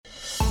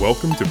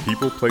Welcome to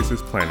People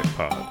Places Planet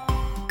Pod,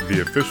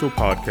 the official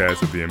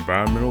podcast of the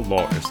Environmental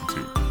Law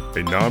Institute,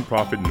 a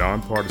nonprofit,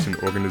 nonpartisan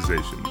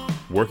organization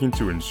working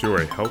to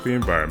ensure a healthy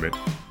environment,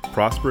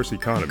 prosperous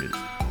economies,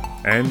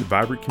 and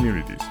vibrant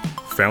communities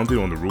founded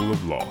on the rule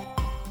of law.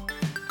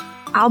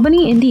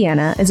 Albany,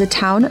 Indiana is a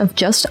town of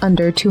just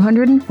under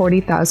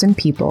 240,000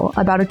 people,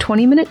 about a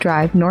 20-minute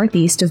drive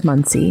northeast of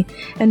Muncie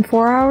and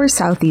 4 hours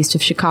southeast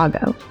of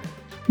Chicago.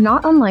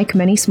 Not unlike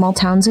many small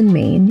towns in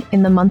Maine,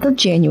 in the month of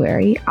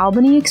January,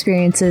 Albany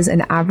experiences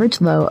an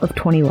average low of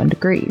 21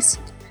 degrees.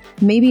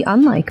 Maybe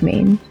unlike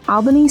Maine,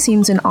 Albany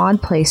seems an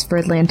odd place for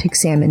Atlantic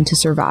salmon to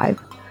survive,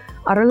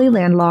 utterly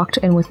landlocked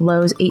and with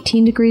lows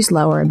 18 degrees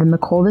lower than the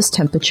coldest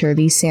temperature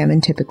these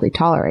salmon typically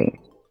tolerate.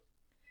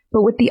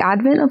 But with the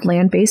advent of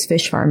land-based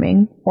fish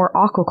farming, or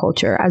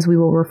aquaculture as we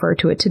will refer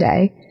to it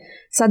today,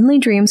 suddenly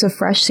dreams of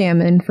fresh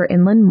salmon for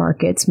inland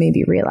markets may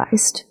be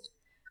realized.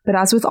 But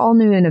as with all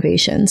new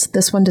innovations,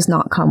 this one does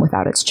not come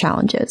without its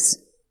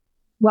challenges.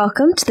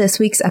 Welcome to this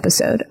week's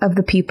episode of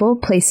the People,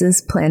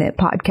 Places, Planet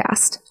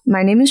podcast.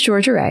 My name is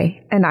Georgia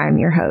Ray, and I am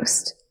your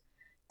host.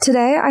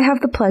 Today, I have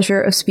the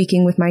pleasure of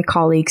speaking with my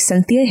colleagues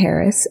Cynthia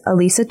Harris,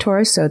 Elisa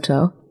Torres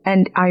Soto,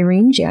 and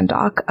Irene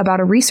Jandok about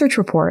a research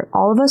report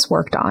all of us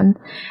worked on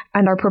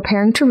and are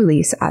preparing to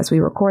release as we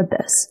record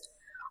this.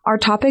 Our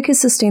topic is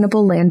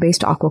sustainable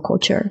land-based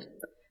aquaculture.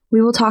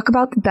 We will talk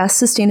about the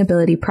best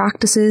sustainability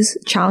practices,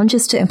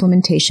 challenges to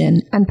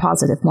implementation, and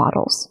positive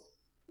models.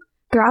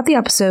 Throughout the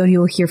episode, you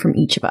will hear from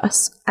each of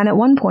us, and at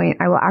one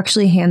point, I will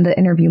actually hand the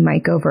interview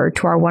mic over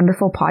to our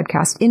wonderful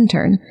podcast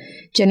intern,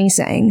 Jenny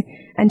Sang,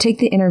 and take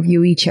the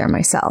interviewee chair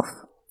myself.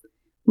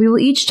 We will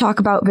each talk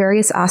about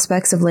various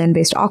aspects of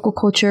land-based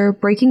aquaculture,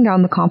 breaking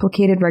down the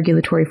complicated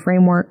regulatory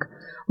framework,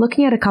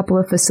 looking at a couple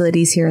of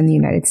facilities here in the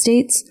United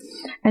States,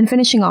 and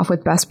finishing off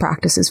with best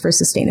practices for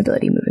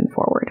sustainability moving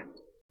forward.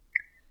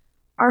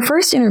 Our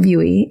first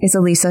interviewee is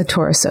Elisa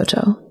Torres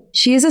Soto.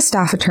 She is a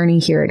staff attorney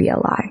here at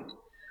ELI.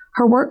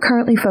 Her work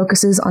currently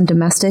focuses on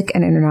domestic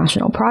and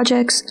international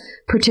projects,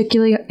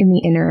 particularly in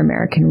the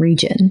Inter-American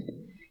region.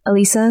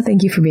 Elisa,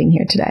 thank you for being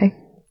here today.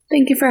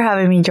 Thank you for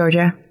having me,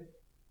 Georgia.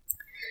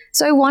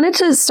 So I wanted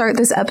to start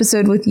this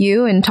episode with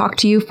you and talk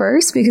to you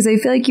first because I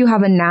feel like you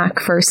have a knack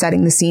for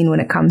setting the scene when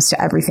it comes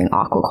to everything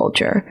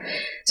aquaculture.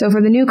 So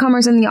for the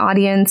newcomers in the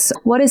audience,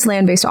 what is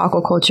land-based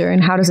aquaculture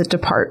and how does it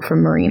depart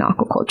from marine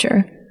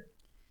aquaculture?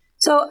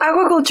 So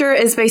aquaculture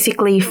is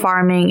basically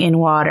farming in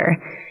water.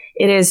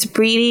 It is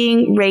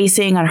breeding,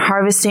 raising, and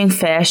harvesting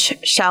fish,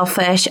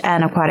 shellfish,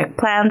 and aquatic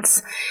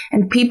plants,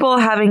 and people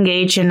have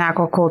engaged in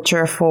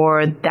aquaculture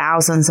for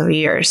thousands of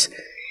years.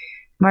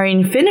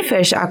 Marine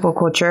finfish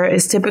aquaculture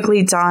is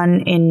typically done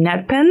in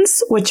net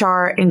pens, which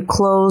are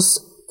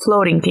enclosed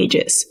floating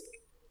cages.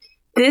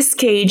 This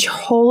cage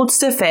holds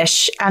the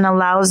fish and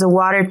allows the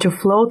water to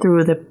flow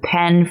through the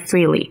pen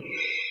freely.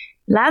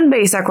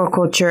 Land-based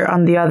aquaculture,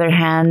 on the other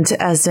hand,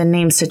 as the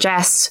name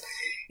suggests,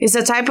 is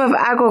a type of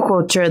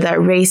aquaculture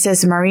that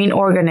raises marine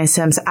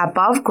organisms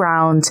above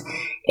ground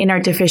in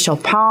artificial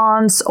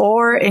ponds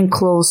or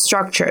enclosed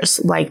structures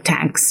like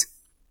tanks.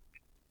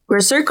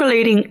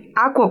 Recirculating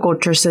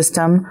aquaculture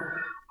system,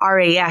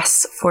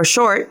 RAS for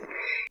short,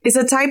 is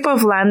a type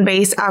of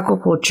land-based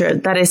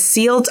aquaculture that is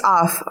sealed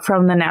off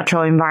from the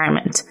natural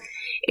environment.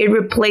 It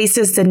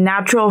replaces the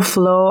natural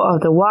flow of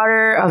the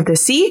water of the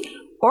sea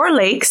or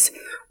lakes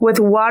with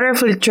water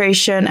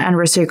filtration and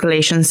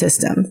recirculation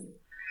system.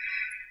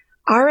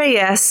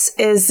 RAS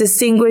is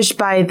distinguished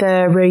by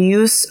the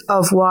reuse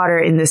of water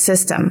in the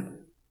system,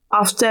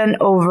 often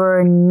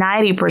over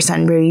 90%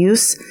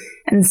 reuse,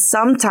 and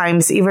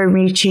sometimes even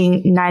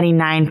reaching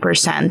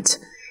 99%.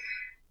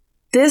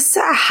 This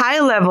high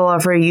level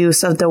of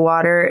reuse of the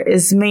water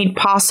is made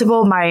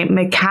possible by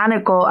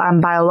mechanical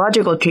and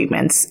biological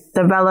treatments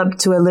developed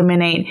to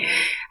eliminate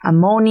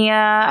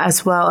ammonia,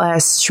 as well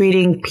as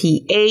treating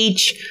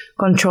pH,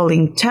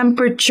 controlling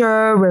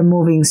temperature,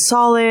 removing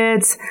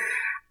solids,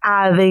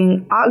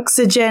 adding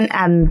oxygen,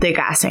 and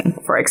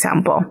degassing, for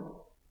example.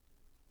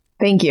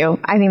 Thank you.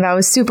 I think that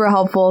was super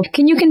helpful.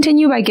 Can you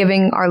continue by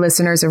giving our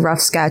listeners a rough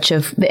sketch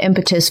of the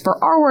impetus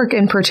for our work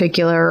in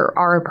particular,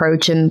 our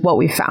approach, and what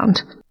we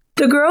found?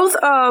 The growth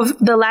of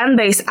the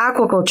land-based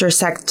aquaculture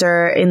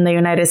sector in the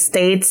United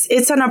States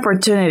is an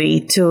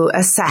opportunity to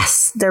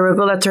assess the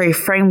regulatory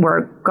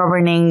framework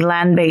governing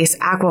land-based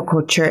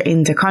aquaculture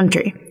in the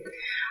country.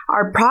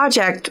 Our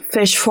project,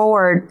 Fish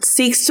Forward,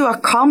 seeks to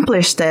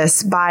accomplish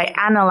this by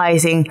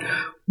analyzing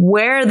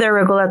where the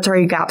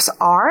regulatory gaps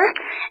are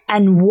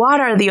and what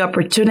are the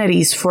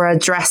opportunities for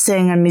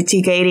addressing and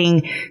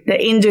mitigating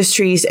the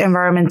industry's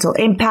environmental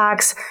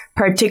impacts,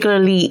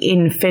 particularly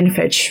in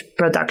finfish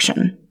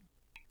production.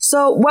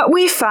 So what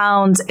we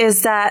found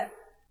is that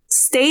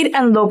state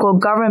and local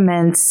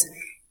governments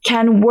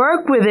can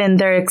work within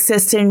their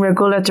existing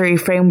regulatory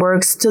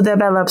frameworks to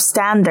develop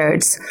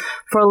standards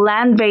for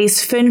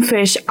land-based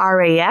finfish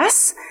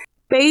RAS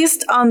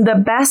based on the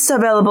best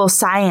available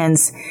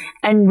science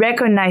and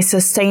recognize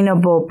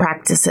sustainable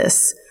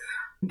practices.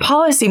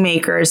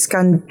 Policymakers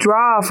can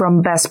draw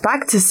from best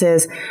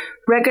practices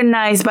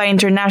recognized by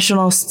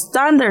international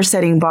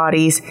standard-setting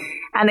bodies,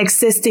 and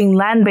existing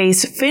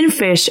land-based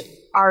finfish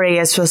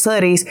RAS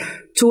facilities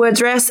to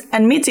address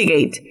and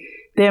mitigate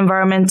the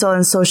environmental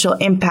and social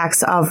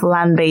impacts of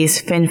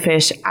land-based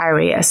finfish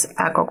RAS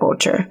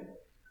aquaculture.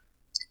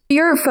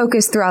 Your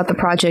focus throughout the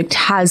project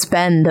has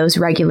been those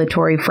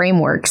regulatory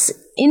frameworks.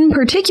 In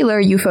particular,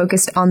 you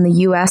focused on the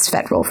U.S.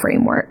 federal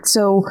framework.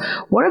 So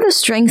what are the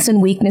strengths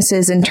and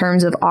weaknesses in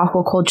terms of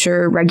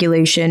aquaculture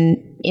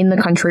regulation in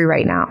the country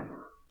right now?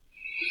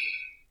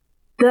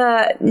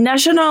 The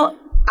National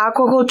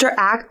Aquaculture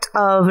Act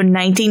of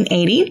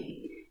 1980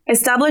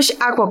 established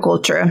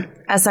aquaculture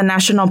as a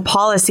national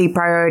policy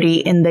priority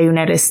in the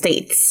United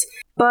States.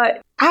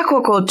 But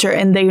aquaculture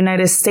in the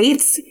United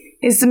States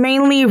is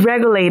mainly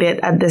regulated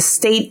at the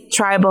state,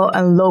 tribal,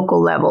 and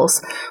local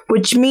levels,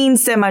 which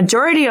means the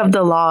majority of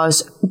the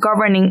laws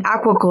governing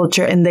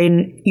aquaculture in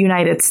the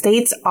United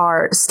States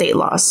are state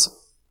laws.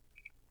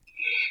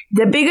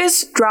 The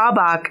biggest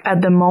drawback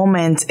at the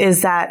moment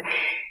is that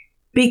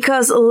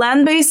because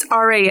land-based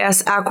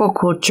RAS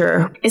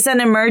aquaculture is an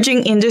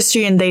emerging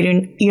industry in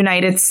the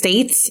United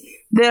States,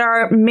 there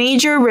are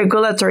major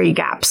regulatory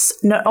gaps,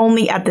 not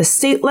only at the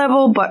state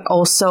level, but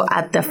also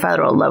at the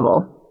federal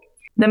level.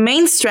 The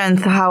main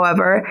strength,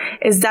 however,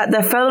 is that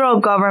the federal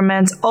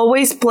government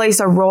always plays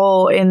a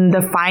role in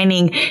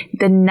defining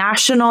the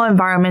national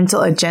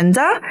environmental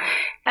agenda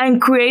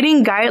and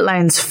creating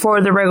guidelines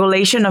for the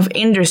regulation of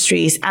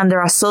industries and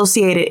their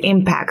associated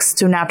impacts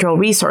to natural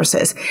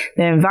resources,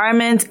 the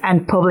environment,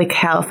 and public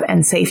health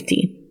and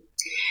safety.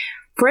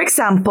 For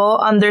example,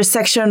 under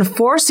Section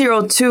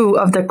 402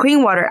 of the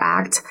Clean Water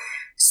Act,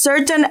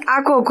 certain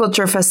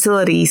aquaculture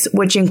facilities,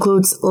 which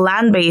includes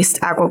land-based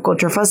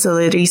aquaculture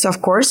facilities,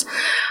 of course,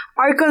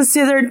 are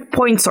considered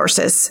point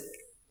sources.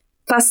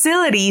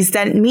 Facilities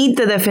that meet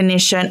the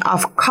definition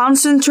of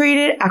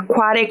concentrated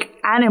aquatic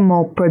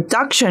animal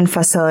production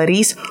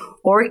facilities,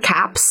 or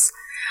CAPS,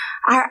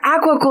 are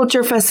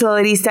aquaculture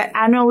facilities that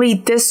annually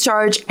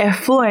discharge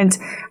effluent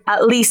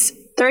at least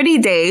 30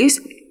 days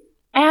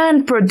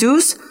and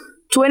produce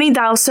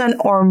 20,000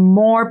 or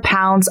more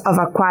pounds of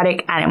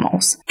aquatic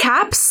animals.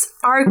 CAPs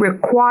are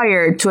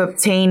required to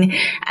obtain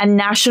a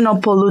National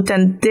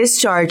Pollutant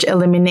Discharge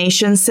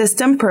Elimination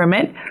System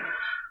permit,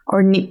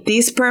 or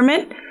NPDES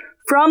permit,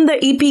 from the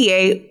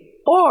EPA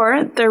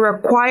or the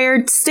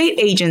required state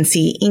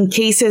agency in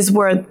cases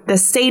where the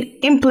state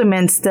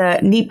implements the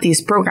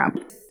NPDES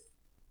program.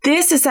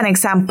 This is an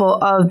example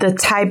of the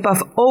type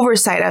of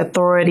oversight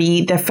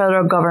authority the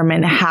federal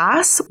government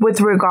has with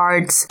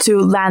regards to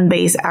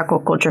land-based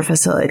aquaculture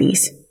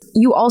facilities.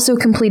 You also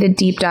completed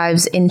deep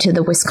dives into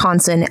the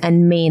Wisconsin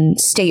and Maine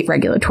state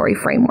regulatory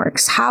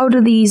frameworks. How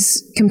do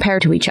these compare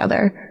to each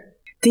other?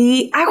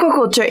 The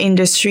aquaculture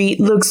industry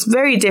looks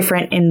very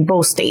different in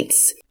both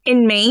states.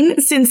 In Maine,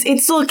 since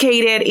it's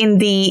located in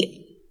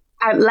the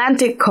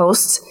Atlantic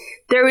coast,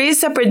 there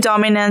is a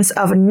predominance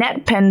of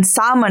net pen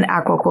salmon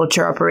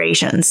aquaculture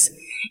operations.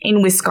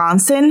 In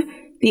Wisconsin,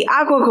 the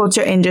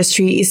aquaculture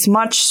industry is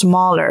much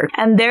smaller,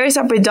 and there is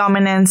a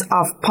predominance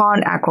of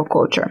pond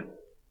aquaculture.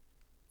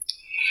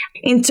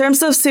 In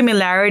terms of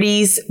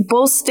similarities,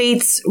 both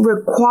states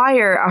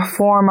require a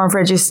form of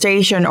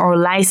registration or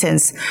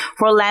license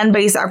for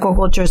land-based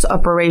aquaculture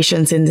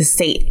operations in the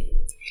state.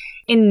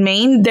 In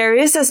Maine, there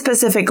is a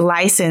specific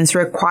license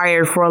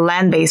required for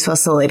land-based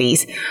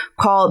facilities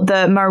called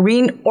the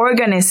Marine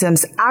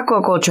Organisms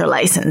Aquaculture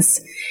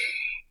License.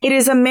 It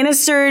is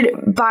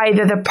administered by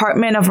the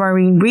Department of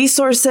Marine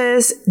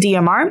Resources,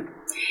 DMR,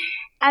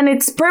 and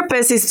its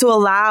purpose is to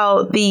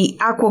allow the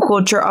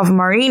aquaculture of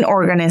marine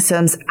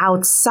organisms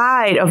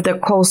outside of the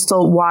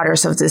coastal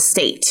waters of the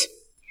state.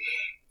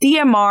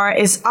 DMR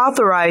is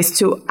authorized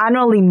to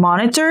annually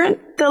monitor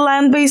the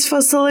land-based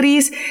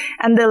facilities,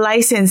 and the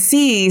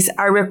licensees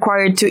are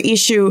required to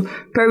issue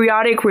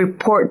periodic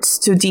reports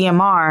to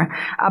DMR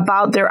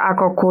about their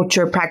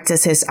aquaculture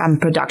practices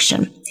and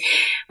production.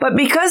 But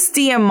because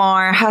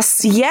DMR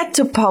has yet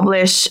to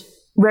publish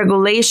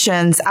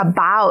regulations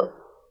about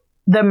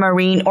the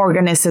Marine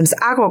Organisms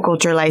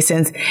Aquaculture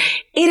License,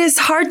 it is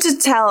hard to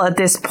tell at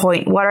this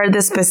point what are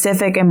the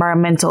specific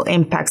environmental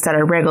impacts that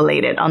are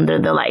regulated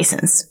under the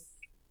license.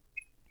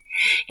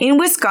 In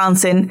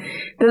Wisconsin,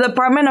 the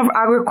Department of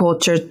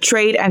Agriculture,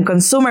 Trade, and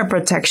Consumer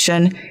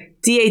Protection,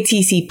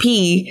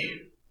 DATCP,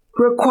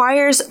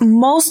 requires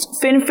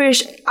most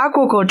finfish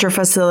aquaculture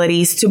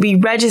facilities to be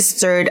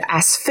registered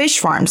as fish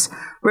farms,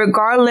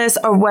 regardless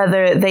of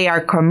whether they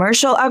are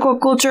commercial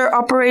aquaculture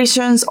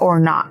operations or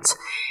not.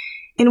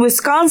 In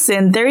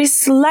Wisconsin, there is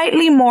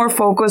slightly more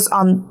focus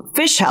on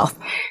fish health,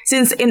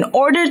 since in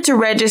order to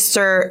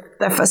register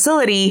the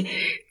facility,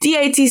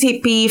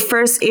 DATCP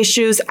first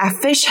issues a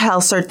fish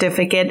health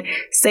certificate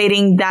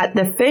stating that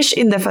the fish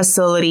in the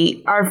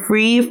facility are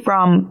free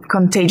from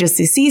contagious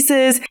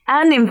diseases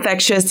and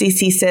infectious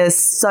diseases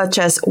such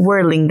as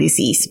whirling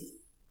disease.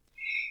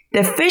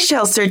 The fish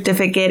health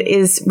certificate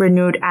is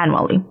renewed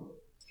annually.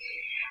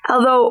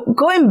 Although,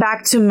 going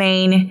back to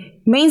Maine,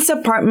 Maine's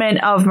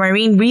Department of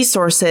Marine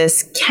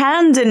Resources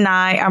can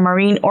deny a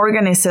marine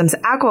organism's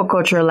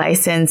aquaculture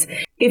license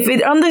if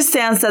it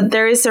understands that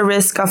there is a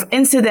risk of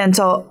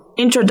incidental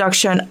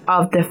introduction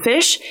of the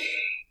fish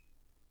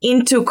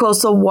into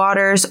coastal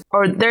waters,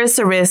 or there's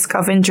a risk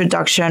of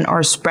introduction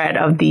or spread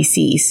of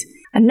disease.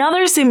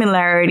 Another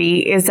similarity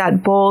is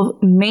that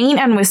both Maine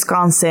and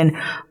Wisconsin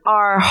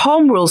are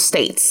home rule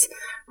states,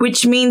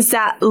 which means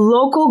that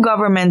local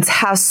governments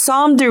have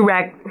some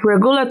direct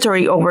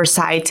regulatory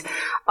oversight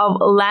of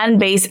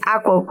land-based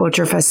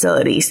aquaculture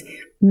facilities,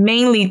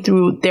 mainly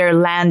through their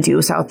land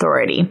use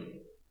authority.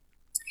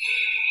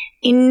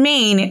 In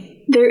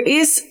Maine, there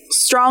is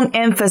strong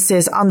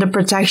emphasis on the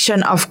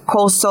protection of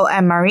coastal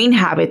and marine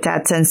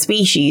habitats and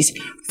species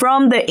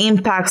from the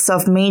impacts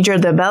of major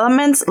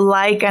developments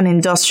like an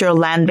industrial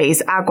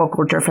land-based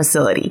aquaculture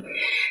facility.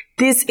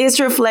 This is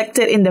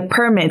reflected in the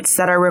permits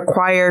that are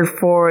required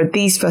for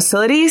these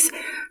facilities,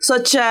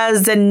 such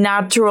as the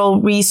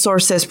Natural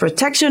Resources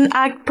Protection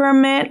Act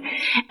permit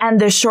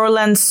and the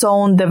Shoreland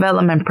Zone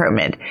Development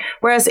permit.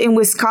 Whereas in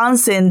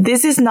Wisconsin,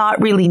 this is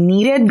not really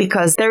needed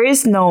because there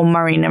is no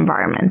marine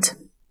environment.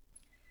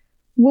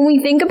 When we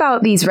think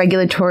about these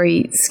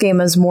regulatory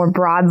schemas more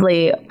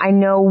broadly, I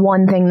know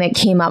one thing that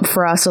came up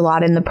for us a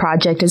lot in the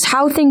project is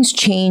how things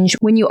change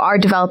when you are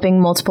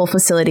developing multiple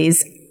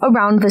facilities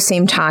around the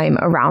same time,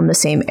 around the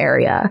same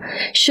area.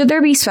 Should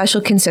there be special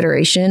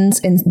considerations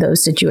in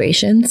those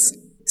situations?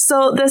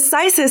 So the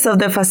sizes of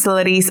the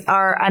facilities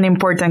are an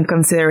important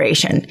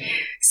consideration.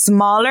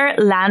 Smaller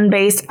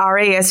land-based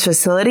RAS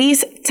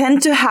facilities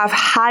tend to have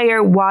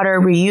higher water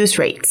reuse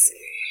rates.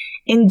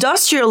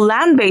 Industrial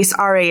land-based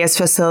RAS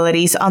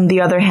facilities, on the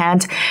other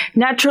hand,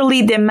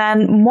 naturally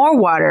demand more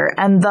water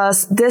and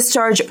thus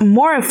discharge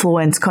more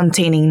effluents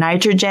containing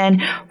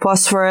nitrogen,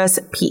 phosphorus,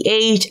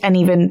 pH, and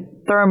even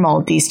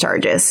thermal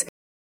discharges.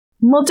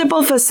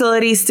 Multiple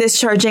facilities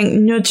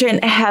discharging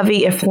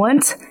nutrient-heavy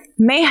effluents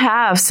may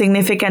have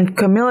significant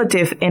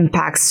cumulative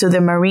impacts to the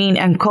marine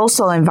and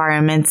coastal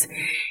environments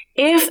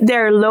if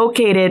they're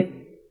located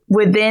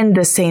within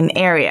the same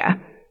area.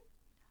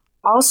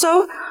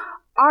 Also,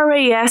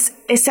 RAS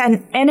is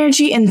an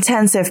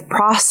energy-intensive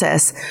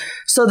process,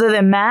 so the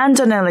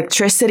demand on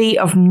electricity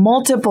of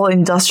multiple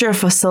industrial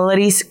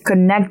facilities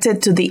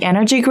connected to the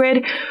energy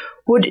grid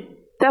would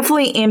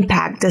definitely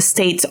impact the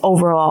state's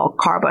overall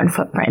carbon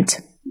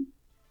footprint.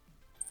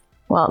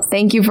 Well,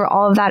 thank you for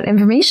all of that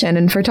information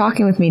and for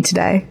talking with me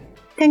today.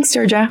 Thanks,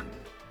 Georgia.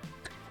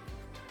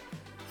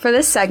 For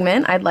this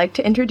segment, I'd like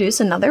to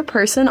introduce another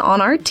person on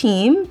our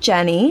team,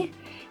 Jenny.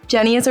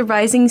 Jenny is a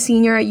rising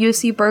senior at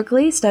UC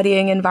Berkeley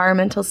studying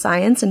environmental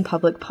science and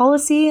public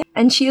policy,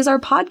 and she is our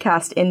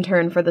podcast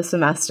intern for the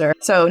semester.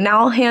 So now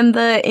I'll hand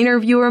the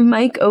interviewer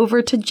mic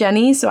over to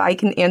Jenny so I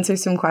can answer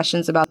some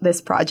questions about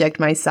this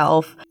project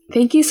myself.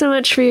 Thank you so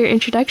much for your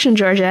introduction,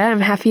 Georgia. I'm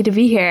happy to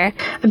be here.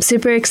 I'm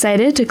super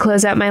excited to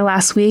close out my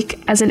last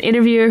week as an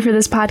interviewer for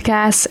this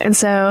podcast. And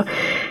so,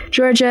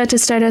 Georgia, to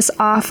start us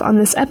off on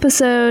this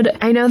episode,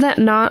 I know that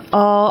not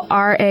all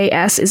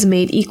RAS is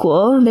made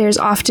equal. There's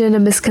often a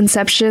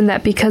misconception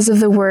that because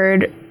of the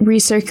word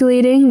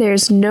recirculating,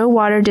 there's no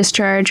water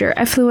discharge or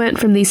effluent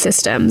from these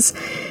systems.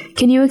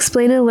 Can you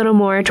explain a little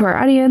more to our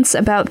audience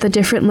about the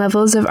different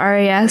levels of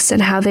RAS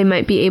and how they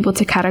might be able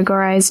to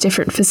categorize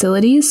different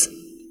facilities?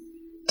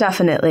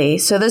 Definitely.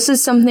 So this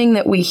is something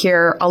that we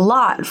hear a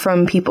lot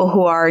from people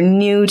who are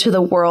new to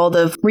the world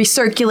of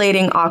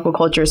recirculating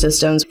aquaculture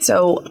systems.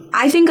 So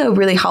I think a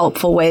really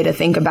helpful way to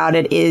think about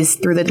it is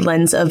through the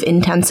lens of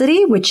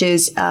intensity, which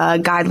is a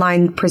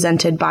guideline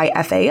presented by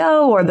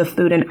FAO, or the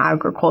Food and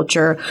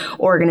Agriculture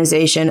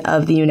Organization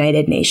of the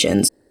United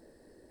Nations.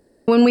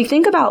 When we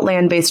think about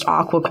land-based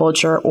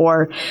aquaculture,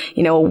 or,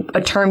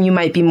 a term you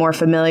might be more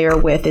familiar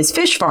with is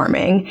fish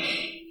farming,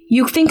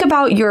 you think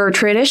about your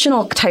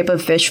traditional type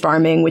of fish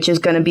farming, which is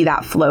going to be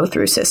that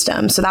flow-through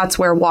system. So that's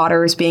where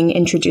water is being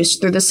introduced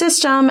through the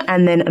system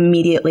and then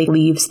immediately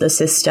leaves the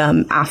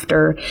system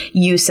after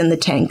use in the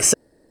tanks.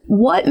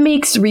 What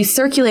makes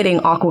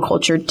recirculating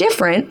aquaculture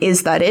different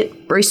is that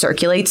it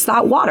recirculates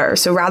that water.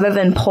 So rather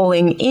than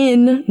pulling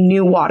in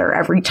new water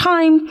every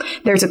time,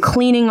 there's a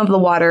cleaning of the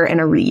water and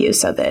a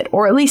reuse of it,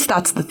 or at least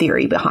that's the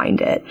theory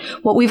behind it.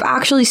 What we've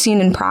actually seen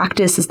in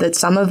practice is that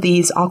some of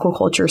these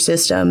aquaculture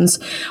systems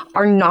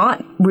are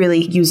not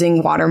really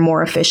using water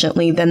more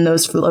efficiently than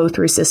those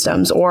flow-through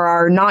systems, or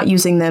are not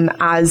using them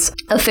as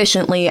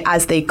efficiently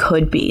as they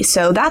could be.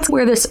 So that's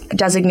where this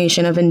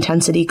designation of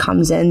intensity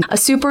comes in. A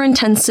super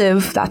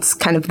intensive, that's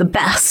kind of the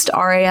best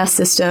RAS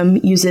system,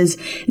 uses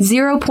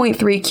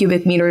 0.3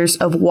 cubic meters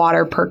of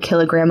water per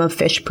kilogram of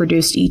fish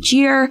produced each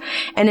year.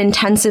 An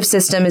intensive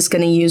system is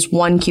going to use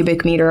 1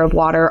 cubic meter of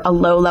water. A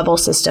low-level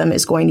system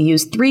is going to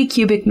use 3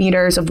 cubic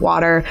meters of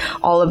water,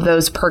 all of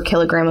those per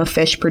kilogram of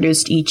fish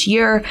produced each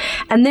year.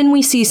 And then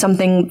we see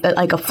something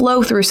like a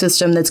flow-through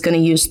system that's going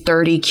to use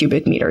 30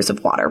 cubic meters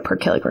of water per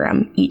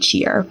kilogram each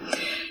year.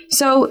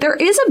 So there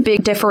is a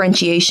big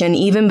differentiation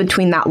even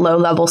between that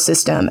low-level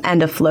system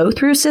and a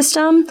flow-through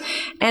system.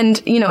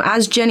 And,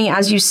 as Jenny,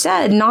 as you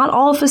said, not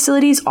all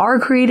facilities are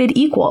created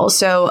equal.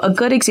 So a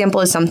good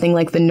example is something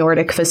like the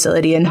Nordic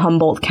facility in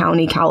Humboldt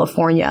County,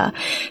 California.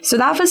 So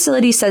that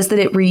facility says that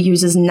it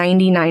reuses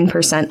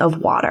 99%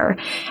 of water.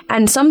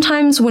 And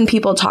sometimes when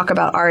people talk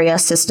about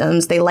RAS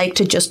systems, they like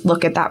to just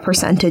look at that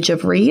percentage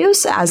of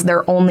reuse as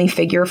their only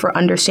figure for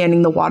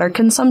understanding the water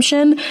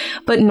consumption.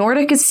 But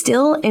Nordic is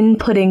still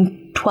inputting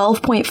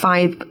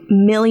 12.5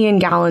 million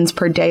gallons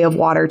per day of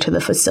water to the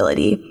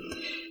facility.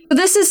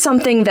 This is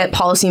something that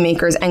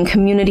policymakers and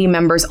community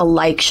members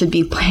alike should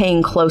be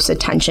paying close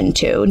attention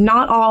to.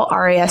 Not all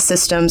RAS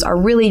systems are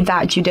really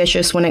that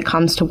judicious when it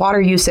comes to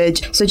water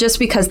usage, so just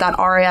because that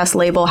RAS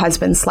label has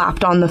been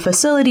slapped on the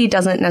facility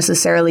doesn't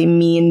necessarily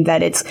mean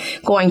that it's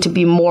going to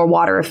be more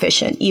water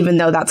efficient, even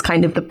though that's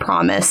kind of the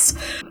promise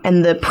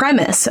and the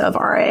premise of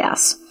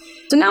RAS.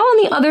 So now,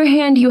 on the other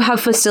hand, you have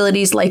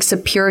facilities like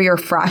Superior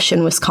Fresh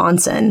in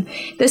Wisconsin.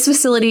 This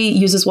facility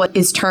uses what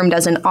is termed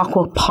as an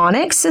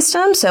aquaponics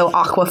system, so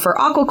aqua for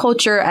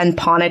aquaculture and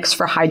ponics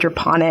for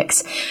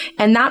hydroponics.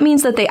 And that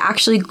means that they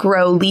actually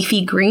grow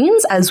leafy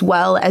greens as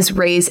well as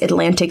raise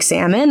Atlantic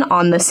salmon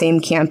on the same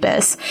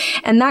campus.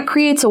 And that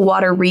creates a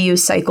water reuse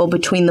cycle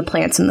between the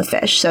plants and the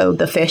fish. So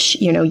the fish,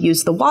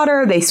 use the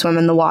water, they swim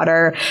in the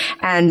water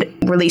and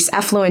release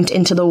effluent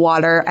into the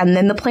water. And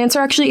then the plants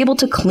are actually able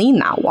to clean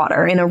that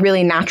water in a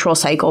really natural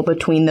cycle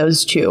between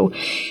those two.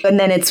 And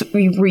then it's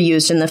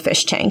reused in the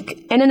fish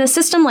tank. And in a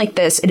system like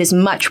this, it is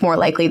much more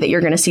likely that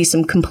you're going to see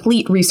some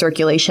complete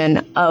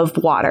recirculation of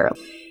water.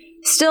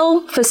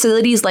 Still,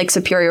 facilities like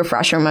Superior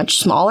Fresh are much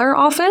smaller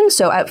often,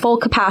 so at full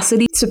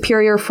capacity,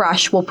 Superior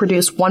Fresh will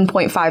produce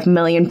 1.5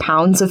 million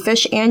pounds of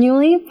fish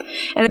annually,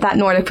 and that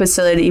Nordic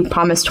facility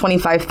promised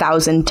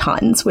 25,000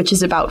 tons, which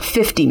is about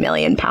 50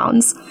 million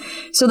pounds.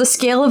 So the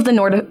scale of the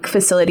Nordic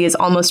facility is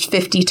almost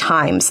 50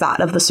 times that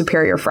of the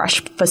Superior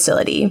Fresh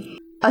facility.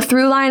 A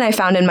through line I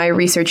found in my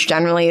research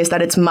generally is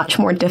that it's much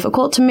more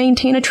difficult to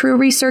maintain a true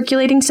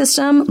recirculating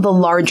system the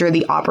larger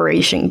the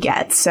operation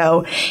gets.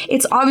 So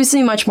it's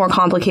obviously much more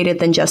complicated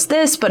than just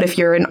this, but if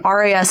you're an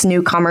RAS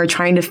newcomer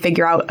trying to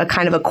figure out a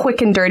kind of a quick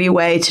and dirty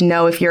way to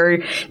know if your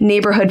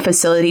neighborhood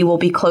facility will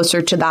be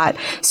closer to that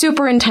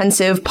super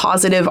intensive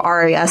positive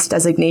RAS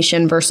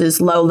designation versus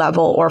low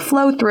level or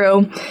flow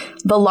through,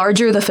 the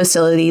larger the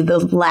facility, the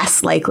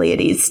less likely it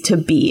is to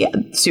be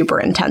super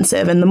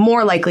intensive, and the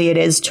more likely it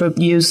is to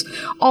use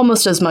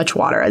almost as much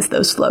water as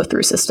those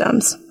flow-through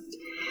systems.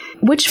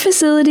 Which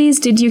facilities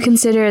did you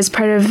consider as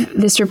part of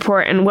this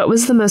report, and what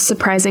was the most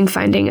surprising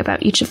finding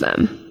about each of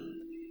them?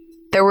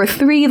 There were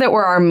three that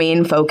were our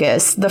main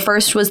focus. The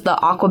first was the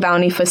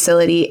AquaBounty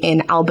facility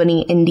in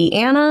Albany,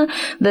 Indiana.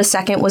 The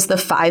second was the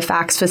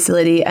Fifax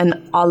facility in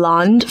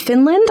Åland,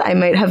 Finland. I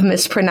might have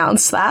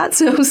mispronounced that,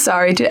 so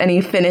sorry to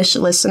any Finnish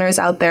listeners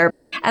out there.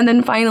 And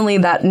then finally,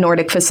 that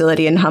Nordic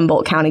facility in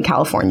Humboldt County,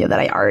 California that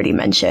I already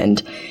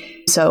mentioned.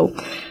 So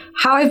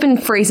how I've been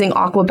phrasing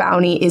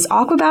AquaBounty is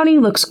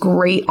AquaBounty looks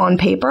great on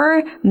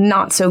paper,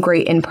 not so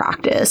great in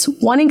practice.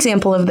 One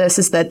example of this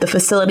is that the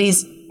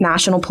facility's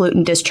National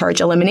Pollutant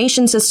Discharge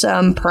Elimination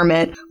System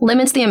permit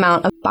limits the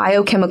amount of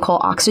biochemical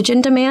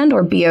oxygen demand,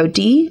 or BOD,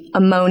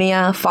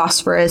 ammonia,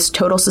 phosphorus,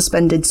 total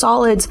suspended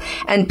solids,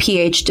 and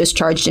pH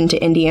discharged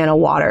into Indiana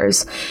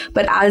waters.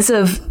 But as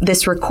of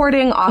this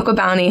recording,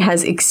 AquaBounty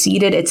has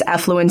exceeded its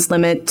effluence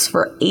limits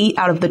for 8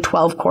 out of the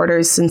 12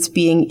 quarters since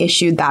being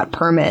issued that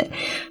permit.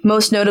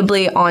 Most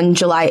notably, on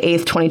July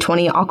 8th,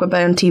 2020,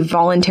 AquaBounty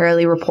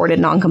voluntarily reported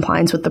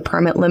noncompliance with the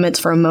permit limits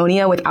for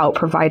ammonia without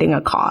providing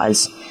a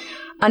cause.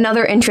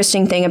 Another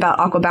interesting thing about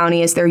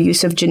AquaBounty is their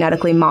use of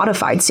genetically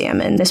modified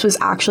salmon. This was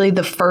actually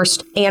the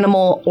first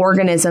animal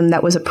organism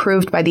that was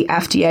approved by the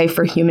FDA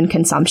for human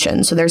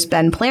consumption. So there's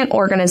been plant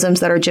organisms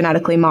that are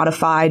genetically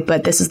modified,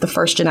 but this is the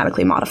first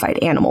genetically modified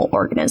animal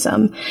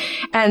organism.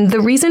 And the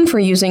reason for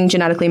using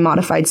genetically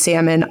modified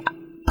salmon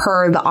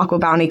per the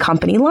AquaBounty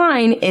company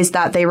line is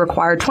that they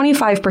require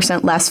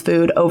 25% less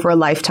food over a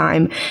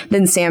lifetime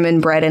than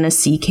salmon bred in a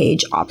sea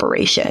cage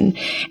operation.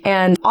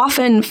 And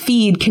often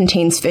feed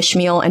contains fish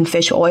meal and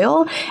fish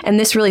oil, and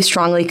this really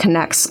strongly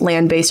connects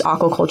land-based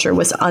aquaculture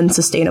with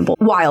unsustainable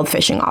wild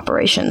fishing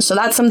operations. So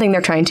that's something they're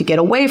trying to get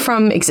away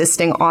from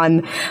existing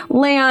on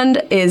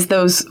land, is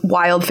those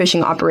wild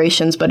fishing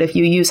operations. But if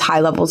you use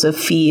high levels of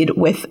feed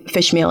with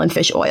fish meal and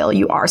fish oil,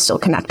 you are still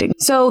connecting.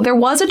 So there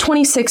was a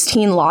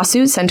 2016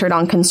 lawsuit centered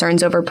on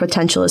concerns over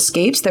potential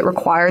escapes that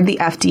required the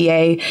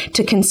FDA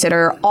to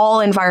consider all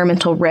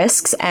environmental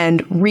risks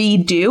and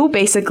redo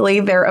basically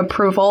their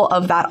approval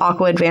of that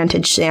Aqua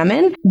Advantage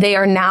salmon. They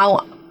are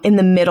now in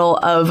the middle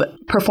of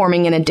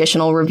performing an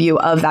additional review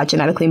of that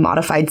genetically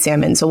modified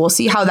salmon. So we'll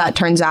see how that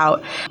turns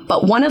out.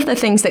 But one of the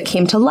things that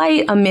came to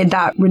light amid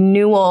that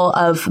renewal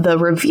of the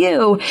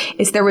review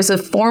is there was a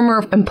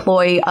former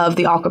employee of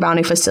the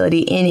AquaBounty facility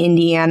in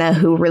Indiana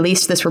who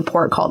released this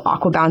report called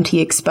AquaBounty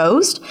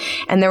Exposed.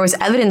 And there was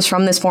evidence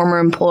from this former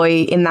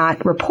employee in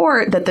that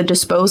report that the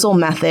disposal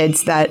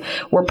methods that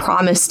were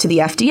promised to the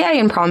FDA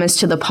and promised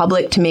to the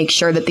public to make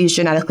sure that these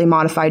genetically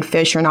modified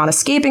fish are not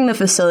escaping the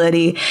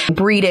facility,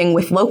 breeding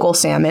with local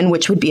salmon,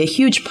 which would be a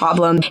huge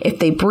problem. If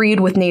they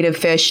breed with native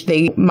fish,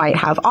 they might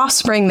have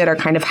offspring that are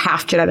kind of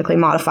half genetically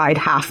modified,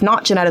 half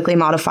not genetically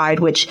modified,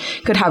 which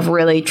could have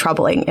really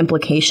troubling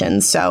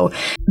implications. So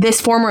this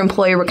former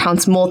employee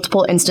recounts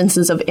multiple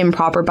instances of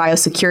improper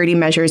biosecurity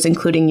measures,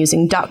 including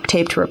using duct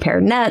tape to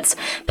repair nets,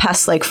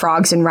 pests like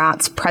frogs and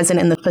rats present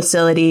in the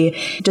facility,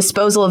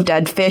 disposal of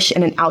dead fish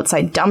in an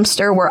outside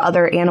dumpster where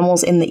other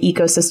animals in the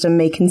ecosystem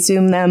may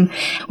consume them,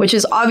 which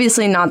is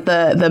obviously not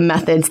the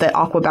methods that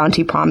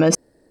AquaBounty promised.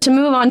 To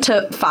move on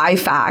to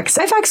 5FAX.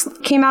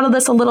 5FAX came out of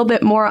this a little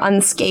bit more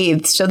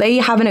unscathed. So they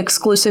have an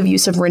exclusive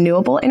use of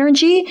renewable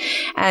energy,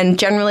 and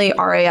generally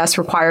RAS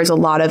requires a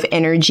lot of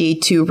energy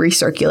to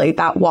recirculate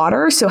that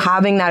water. So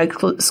having that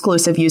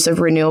exclusive use of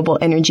renewable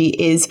energy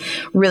is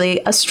really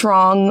a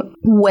strong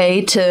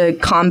way to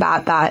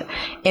combat that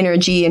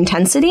energy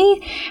intensity.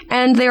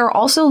 And they're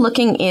also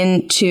looking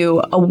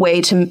into a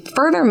way to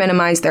further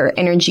minimize their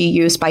energy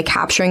use by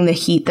capturing the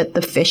heat that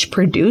the fish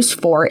produce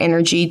for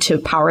energy to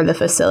power the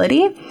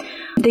facility.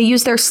 They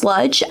use their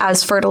sludge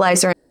as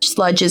fertilizer.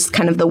 Sludge is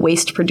kind of the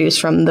waste produced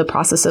from the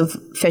process of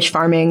fish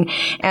farming,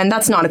 and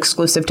that's not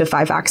exclusive to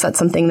 5FAX. That's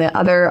something that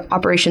other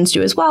operations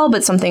do as well,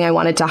 but something I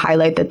wanted to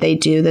highlight that they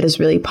do that is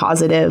really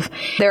positive.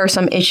 There are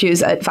some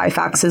issues at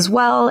 5FAX as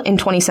well. In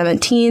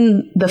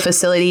 2017, the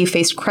facility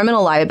faced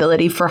criminal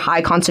liability for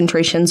high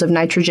concentrations of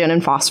nitrogen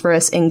and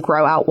phosphorus in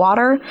grow-out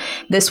water.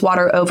 This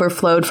water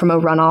overflowed from a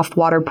runoff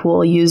water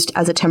pool used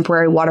as a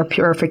temporary water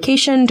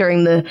purification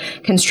during the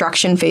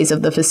construction phase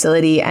of the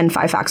facility, and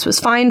 5FAX was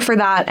fined for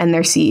that, and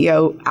their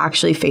CEO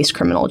actually faced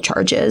criminal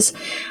charges.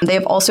 They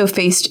have also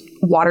faced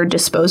water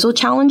disposal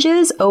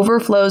challenges.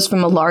 Overflows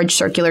from a large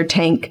circular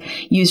tank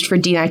used for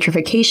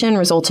denitrification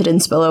resulted in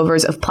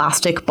spillovers of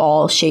plastic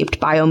ball-shaped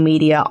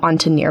biomedia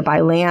onto nearby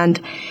land.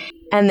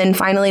 And then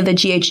finally, the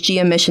GHG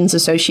emissions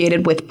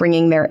associated with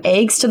bringing their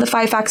eggs to the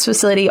 5FAX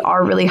facility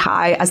are really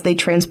high as they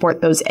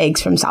transport those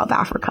eggs from South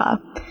Africa.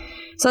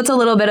 So that's a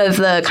little bit of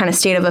the kind of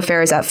state of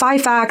affairs at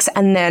 5FAX.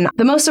 And then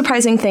the most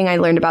surprising thing I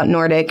learned about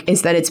Nordic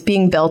is that it's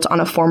being built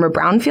on a former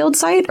brownfield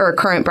site, or a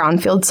current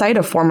brownfield site,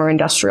 a former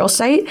industrial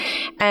site.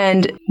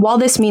 And while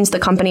this means the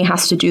company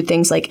has to do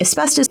things like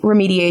asbestos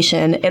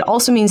remediation, it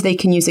also means they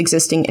can use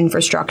existing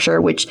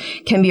infrastructure, which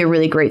can be a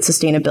really great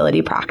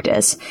sustainability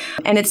practice.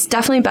 And it's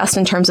definitely best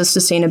in terms of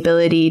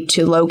sustainability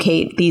to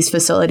locate these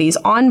facilities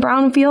on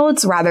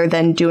brownfields rather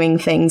than doing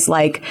things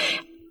like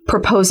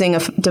proposing a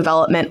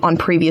development on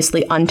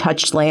previously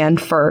untouched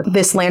land for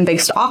this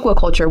land-based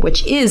aquaculture,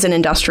 which is an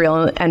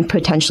industrial and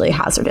potentially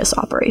hazardous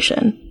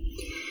operation.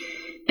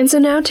 And so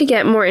now to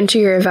get more into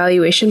your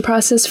evaluation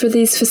process for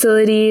these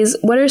facilities,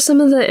 what are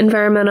some of the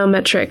environmental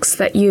metrics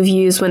that you've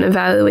used when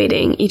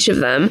evaluating each of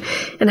them,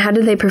 and how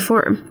did they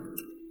perform?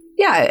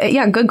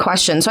 Yeah, good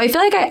question. So I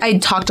feel like I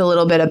talked a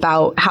little bit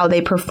about how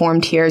they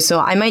performed here. So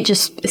I might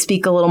just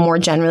speak a little more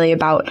generally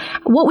about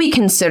what we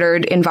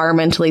considered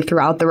environmentally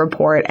throughout the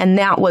report. And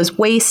that was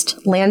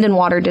waste, land and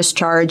water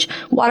discharge,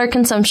 water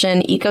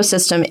consumption,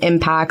 ecosystem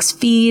impacts,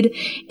 feed,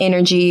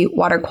 energy,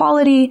 water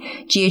quality,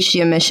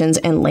 GHG emissions,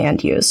 and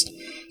land use.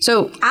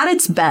 So at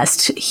its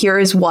best, here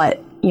is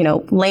what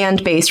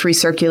land-based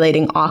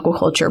recirculating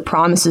aquaculture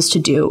promises to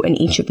do in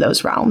each of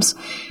those realms.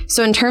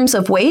 So in terms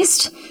of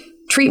waste,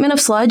 treatment of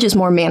sludge is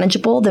more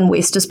manageable than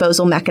waste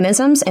disposal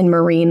mechanisms in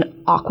marine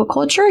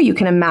aquaculture. You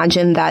can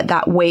imagine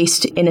that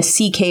waste in a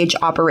sea cage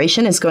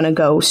operation is going to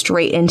go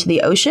straight into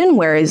the ocean,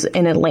 whereas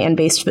in a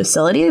land-based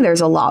facility,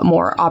 there's a lot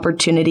more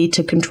opportunity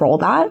to control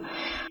that.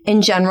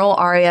 In general,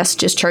 RAS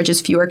discharges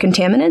fewer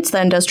contaminants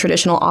than does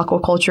traditional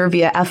aquaculture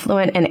via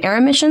effluent and air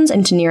emissions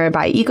into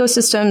nearby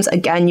ecosystems.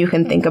 Again, you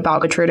can think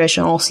about a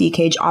traditional sea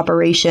cage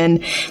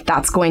operation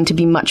that's going to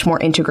be much more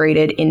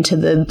integrated into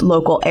the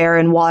local air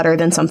and water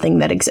than something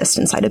that exists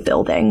inside a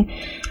building.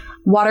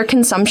 Water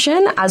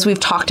consumption, as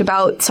we've talked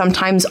about,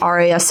 sometimes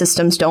RAS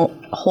systems don't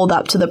hold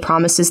up to the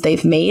promises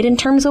they've made in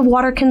terms of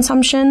water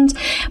consumptions,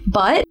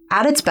 but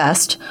at its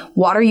best,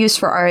 water use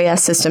for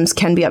RAS systems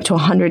can be up to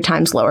 100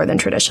 times lower than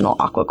traditional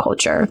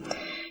aquaculture.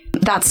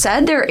 That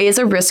said, there is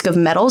a risk of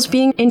metals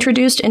being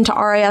introduced into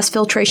RAS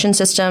filtration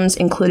systems,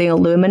 including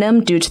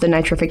aluminum, due to the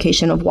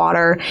nitrification of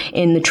water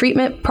in the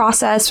treatment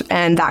process,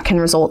 and that can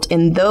result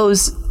in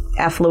those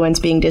effluents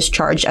being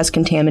discharged as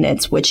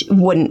contaminants, which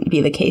wouldn't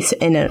be the case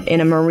in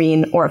a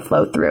marine or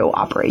flow-through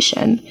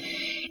operation.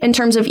 In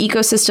terms of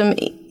ecosystem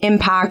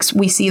impacts,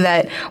 we see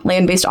that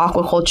land-based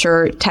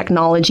aquaculture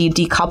technology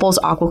decouples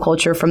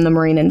aquaculture from the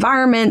marine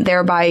environment,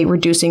 thereby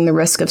reducing the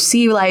risk of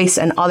sea lice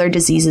and other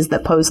diseases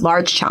that pose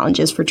large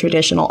challenges for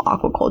traditional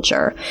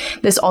aquaculture.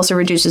 This also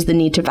reduces the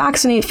need to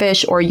vaccinate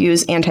fish or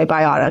use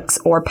antibiotics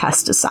or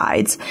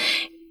pesticides.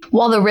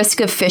 While the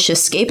risk of fish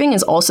escaping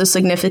is also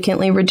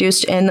significantly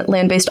reduced in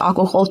land-based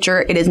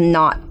aquaculture, it is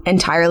not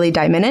entirely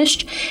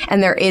diminished,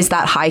 and there is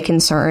that high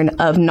concern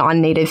of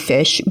non-native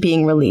fish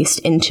being released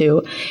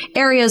into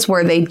areas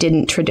where they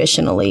didn't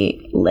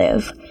traditionally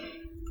live.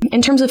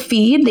 In terms of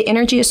feed, the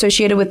energy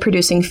associated with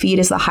producing feed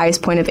is the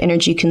highest point of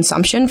energy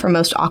consumption for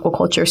most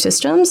aquaculture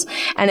systems,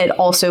 and it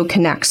also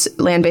connects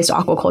land-based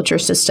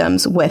aquaculture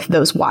systems with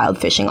those wild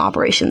fishing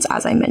operations,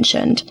 as I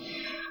mentioned.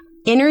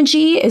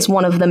 Energy is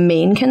one of the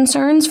main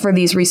concerns for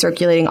these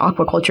recirculating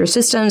aquaculture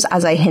systems,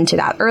 as I hinted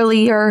at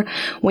earlier.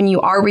 When you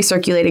are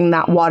recirculating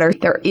that water,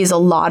 there is a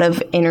lot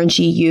of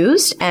energy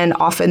used, and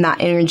often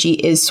that energy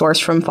is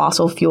sourced from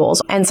fossil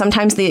fuels. And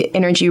sometimes the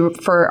energy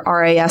for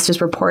RAS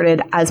is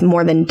reported as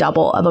more than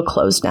double of a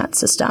closed net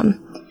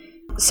system.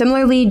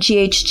 Similarly,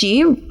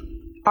 GHG,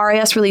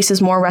 RAS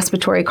releases more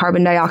respiratory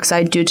carbon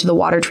dioxide due to the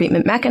water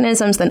treatment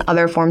mechanisms than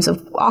other forms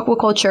of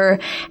aquaculture.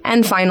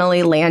 And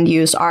finally, land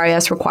use.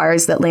 RAS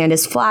requires that land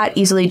is flat,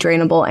 easily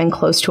drainable, and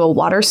close to a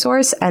water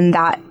source. And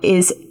that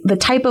is the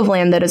type of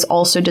land that is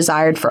also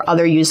desired for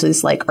other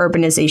uses like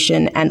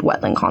urbanization and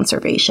wetland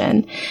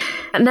conservation.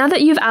 Now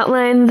that you've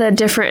outlined the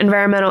different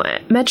environmental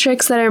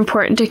metrics that are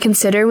important to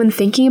consider when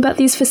thinking about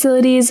these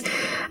facilities,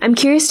 I'm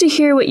curious to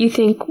hear what you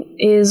think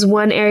is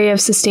one area of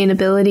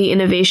sustainability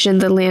innovation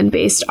the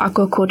land-based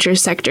aquaculture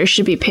sector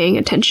should be paying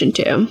attention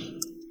to.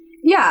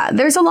 Yeah,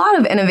 there's a lot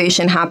of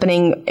innovation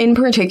happening, in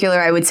particular,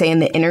 I would say, in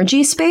the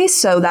energy space.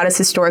 So that is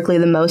historically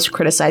the most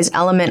criticized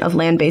element of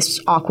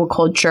land-based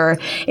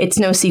aquaculture. It's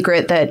no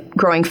secret that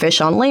growing fish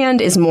on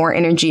land is more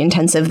energy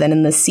intensive than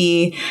in the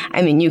sea.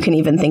 I mean, you can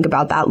even think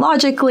about that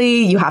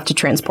logically. You have to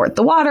transport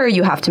the water.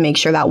 You have to make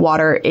sure that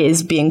water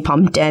is being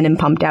pumped in and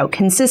pumped out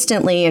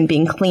consistently and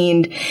being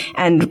cleaned.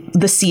 And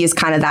the sea is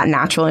kind of that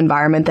natural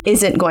environment that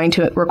isn't going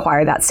to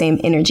require that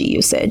same energy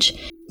usage.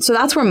 So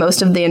that's where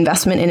most of the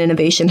investment in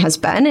innovation has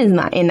been, in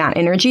that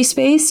energy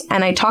space.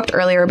 And I talked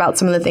earlier about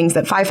some of the things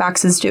that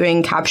Fifax is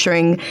doing,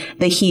 capturing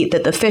the heat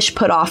that the fish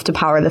put off to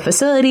power the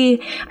facility.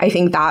 I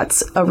think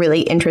that's a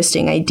really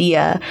interesting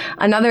idea.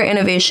 Another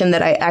innovation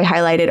that I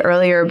highlighted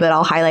earlier, but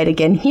I'll highlight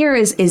again here,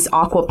 is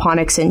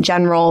aquaponics in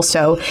general.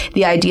 So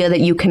the idea that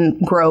you can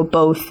grow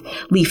both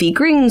leafy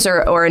greens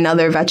or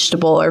another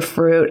vegetable or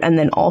fruit, and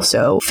then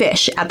also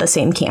fish at the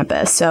same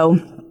campus.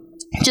 So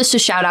just to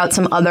shout out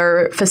some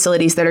other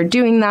facilities that are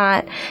doing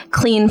that: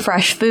 Clean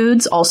Fresh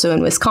Foods, also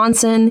in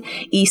Wisconsin,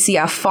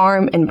 ECF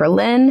Farm in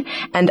Berlin,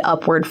 and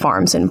Upward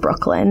Farms in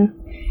Brooklyn.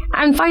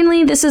 And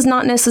finally, this is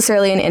not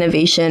necessarily an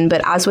innovation,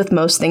 but as with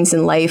most things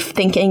in life,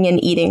 thinking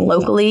and eating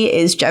locally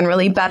is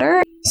generally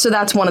better. So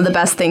that's one of the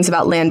best things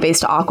about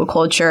land-based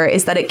aquaculture,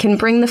 is that it can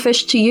bring the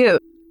fish to you.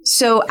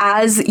 So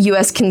as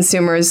U.S.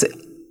 consumers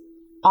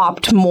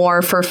opt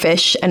more for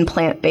fish and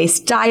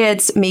plant-based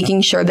diets,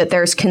 making sure that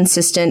there's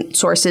consistent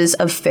sources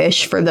of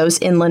fish for those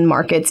inland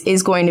markets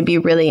is going to be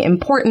really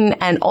important,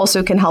 and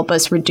also can help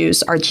us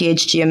reduce our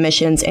GHG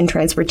emissions in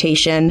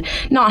transportation,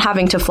 not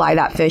having to fly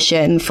that fish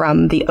in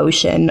from the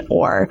ocean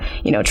or,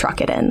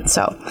 truck it in.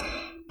 So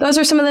those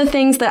are some of the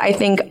things that I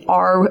think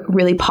are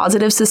really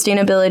positive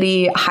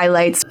sustainability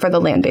highlights for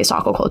the land-based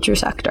aquaculture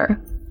sector.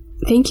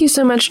 Thank you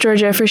so much,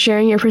 Georgia, for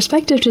sharing your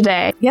perspective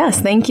today. Yes,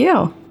 thank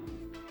you.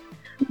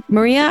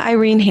 Maria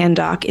Irene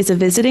Handock is a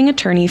visiting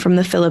attorney from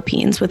the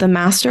Philippines with a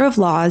Master of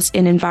Laws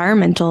in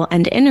Environmental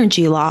and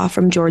Energy Law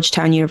from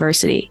Georgetown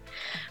University.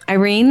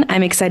 Irene,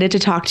 I'm excited to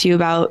talk to you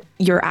about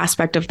your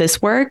aspect of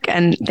this work,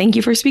 and thank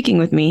you for speaking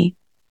with me.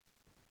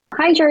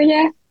 Hi,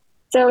 Georgia.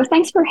 So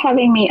thanks for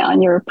having me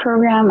on your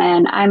program,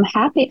 and I'm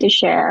happy to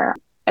share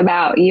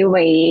about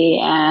UAE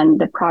and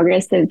the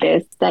progress of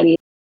this study.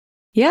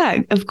 Yeah,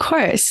 of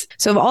course.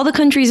 So of all the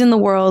countries in the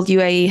world,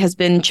 UAE has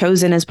been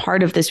chosen as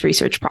part of this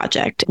research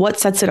project.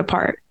 What sets it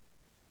apart?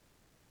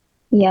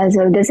 Yeah,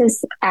 so this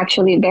is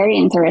actually very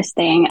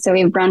interesting. So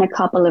we've run a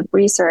couple of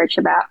research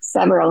about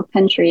several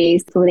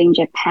countries, including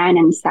Japan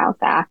and South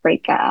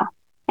Africa.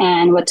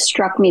 And what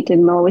struck me the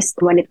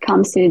most when it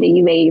comes to the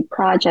UAE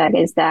project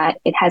is that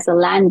it has a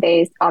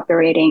land-based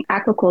operating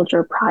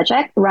aquaculture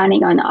project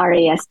running on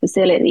RAS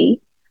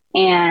facility.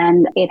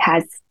 And it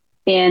has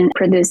been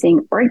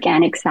producing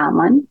organic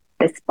salmon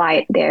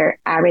despite their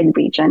arid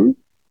region.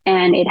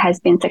 And it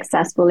has been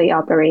successfully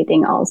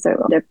operating also.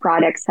 The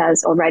products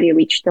has already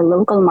reached the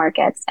local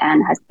markets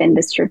and has been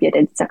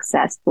distributed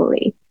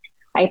successfully.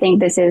 I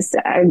think this is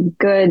a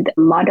good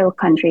model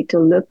country to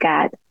look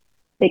at,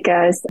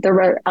 because there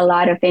were a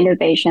lot of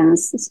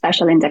innovations,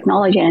 especially in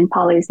technology and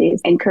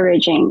policies,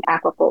 encouraging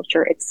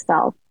aquaculture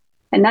itself.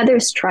 Another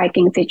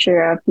striking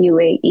feature of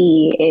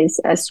UAE is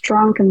a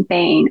strong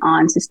campaign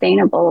on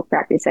sustainable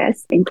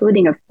practices,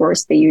 including, of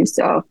course, the use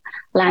of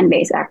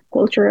land-based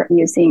aquaculture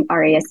using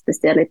RAS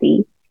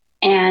facility.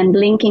 and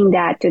linking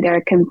that to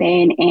their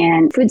campaign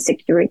and food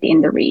security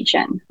in the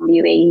region.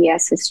 UAE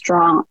has a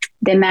strong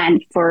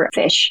demand for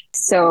fish.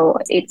 So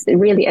it's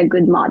really a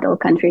good model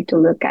country to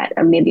look at.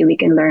 Or maybe we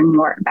can learn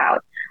more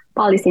about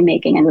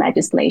policymaking and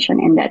legislation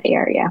in that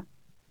area.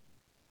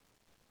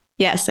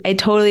 Yes, I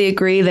totally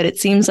agree that it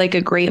seems like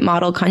a great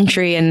model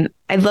country. And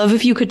I'd love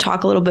if you could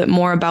talk a little bit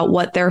more about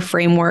what their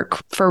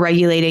framework for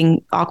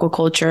regulating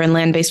aquaculture and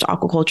land-based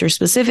aquaculture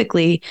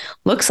specifically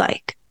looks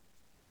like.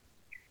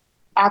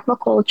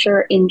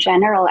 Aquaculture in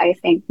general, I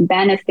think,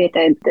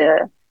 benefited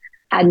the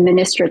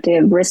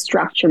administrative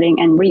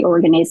restructuring and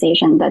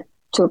reorganization that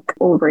took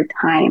over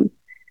time.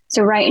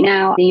 So right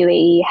now, the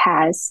UAE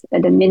has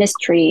the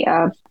Ministry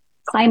of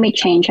Climate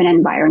Change and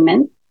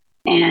Environment,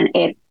 and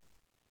it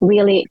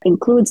really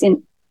includes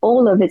in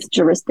all of its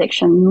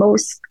jurisdiction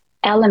most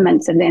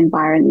elements of the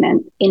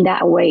environment. In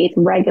that way, it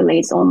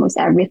regulates almost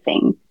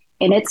everything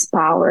in its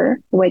power,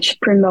 which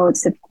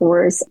promotes, of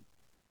course,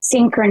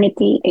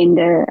 synchronity in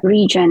the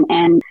region.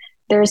 And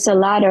there's a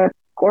lot of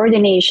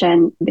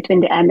coordination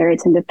between the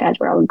Emirates and the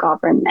federal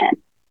government.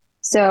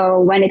 So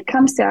when it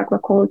comes to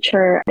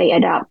aquaculture, they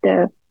adopt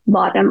the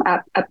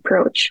bottom-up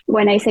approach.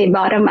 When I say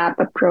bottom-up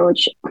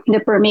approach,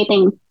 the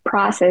permitting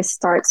process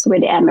starts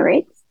with the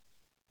Emirates.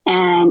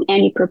 And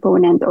any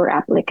proponent or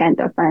applicant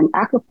of an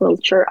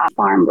aquaculture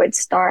farm would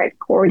start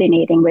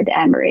coordinating with the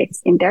Emirates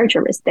in their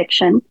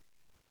jurisdiction.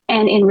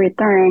 And in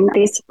return,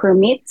 these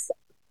permits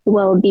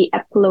will be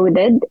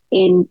uploaded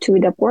into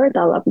the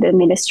portal of the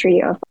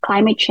Ministry of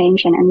Climate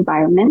Change and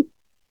Environment.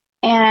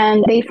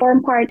 And they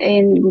form part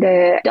in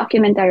the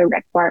documentary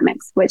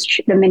requirements,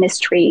 which the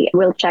ministry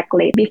will check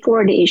late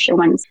before the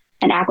issuance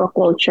an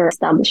aquaculture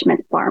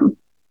establishment farm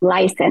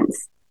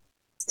license.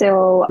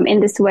 So in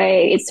this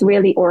way, it's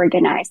really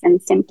organized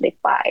and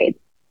simplified.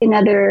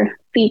 Another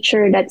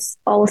feature that's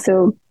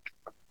also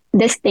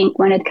distinct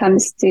when it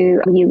comes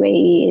to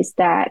UAE is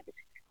that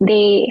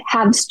they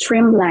have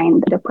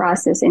streamlined the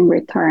process in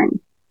return.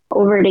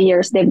 Over the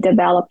years, they've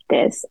developed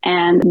this,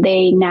 and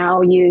they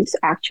now use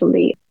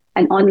actually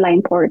an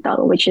online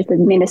portal, which is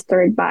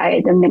administered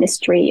by the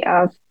Ministry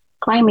of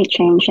Climate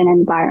Change and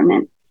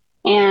Environment.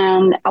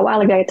 And a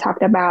while ago, I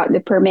talked about the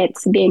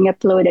permits being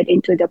uploaded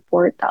into the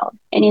portal.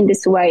 And in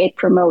this way, it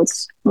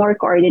promotes more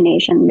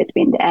coordination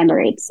between the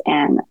Emirates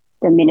and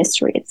the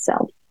ministry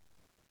itself.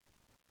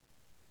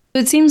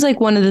 It seems like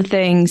one of the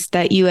things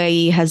that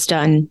UAE has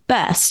done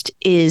best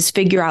is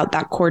figure out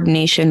that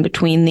coordination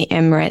between the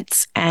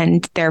Emirates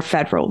and their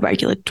federal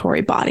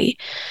regulatory body.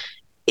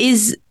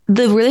 Is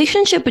the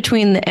relationship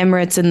between the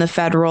Emirates and the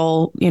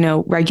federal,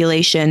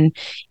 regulation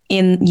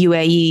in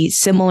UAE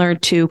similar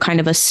to kind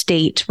of a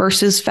state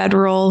versus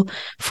federal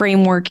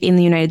framework in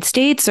the United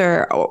States,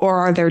 or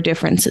are there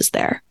differences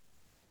there?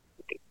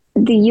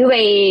 The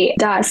UAE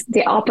does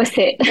the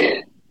opposite.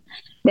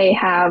 They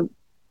have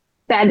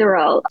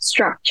federal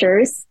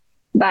structures,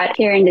 but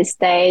here in the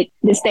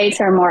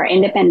states are more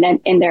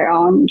independent in their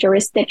own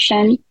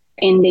jurisdiction.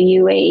 In the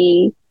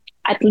UAE,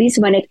 at least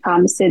when it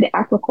comes to the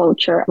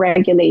aquaculture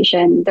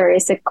regulation, there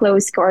is a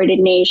close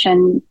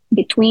coordination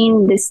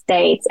between the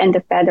states and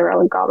the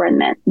federal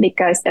government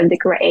because of the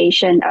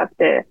creation of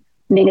the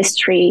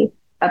Ministry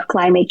of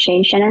Climate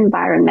Change and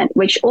Environment,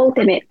 which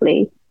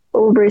ultimately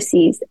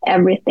oversees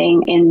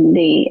everything in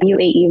the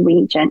UAE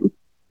region.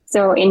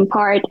 So in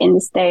part, in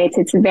the states,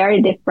 it's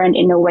very different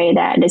in a way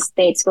that the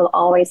states will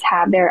always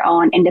have their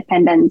own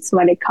independence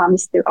when it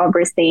comes to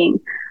overseeing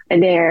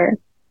their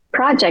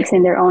projects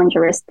in their own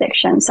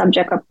jurisdiction,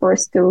 subject, of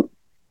course, to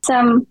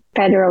some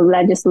federal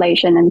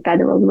legislation and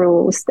federal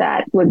rules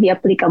that would be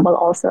applicable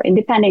also,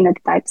 depending on the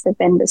types of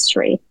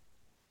industry.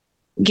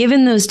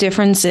 Given those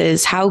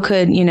differences, how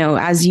could,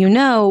 as you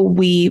know,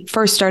 we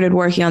first started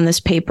working on this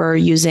paper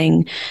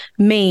using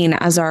Maine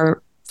as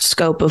our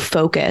scope of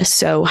focus.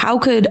 So how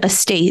could a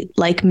state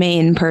like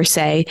Maine, per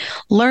se,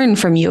 learn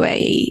from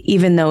UAE,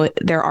 even though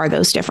there are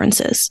those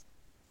differences?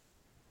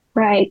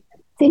 Right.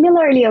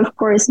 Similarly, of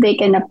course, they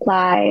can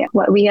apply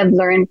what we have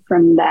learned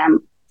from them,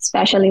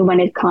 especially when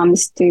it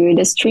comes to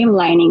the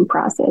streamlining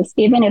process.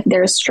 Even if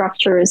their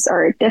structures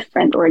are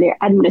different or their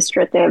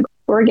administrative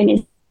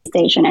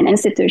organization and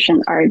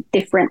institutions are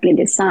differently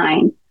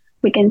designed,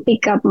 we can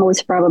pick up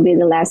most probably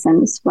the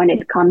lessons when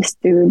it comes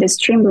to the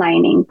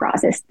streamlining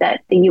process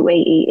that the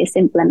UAE is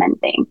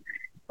implementing.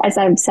 As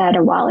I've said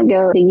a while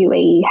ago, the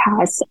UAE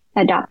has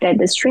adopted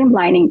the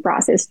streamlining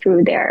process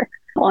through their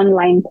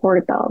online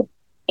portal.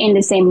 In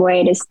the same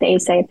way, the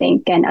states, I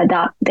think, can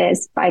adopt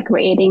this by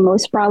creating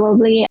most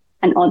probably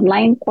an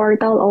online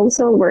portal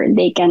also where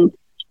they can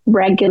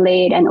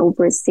regulate and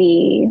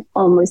oversee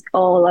almost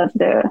all of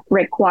the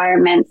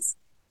requirements.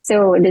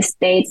 So the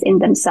states in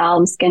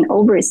themselves can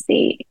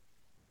oversee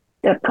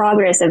the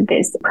progress of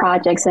these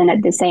projects and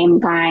at the same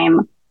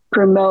time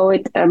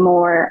promote a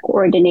more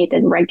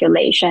coordinated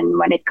regulation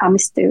when it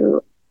comes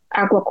to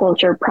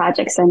aquaculture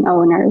projects and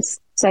owners.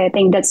 So I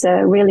think that's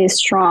a really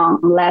strong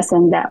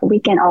lesson that we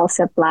can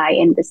also apply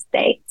in the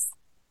States.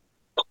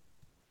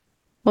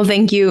 Well,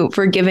 thank you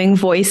for giving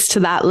voice to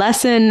that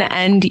lesson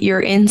and your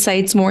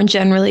insights more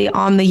generally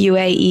on the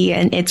UAE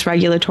and its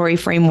regulatory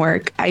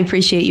framework. I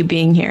appreciate you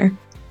being here.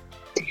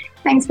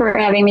 Thanks for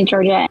having me,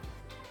 Georgia.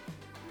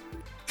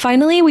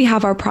 Finally, we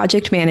have our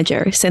project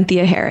manager,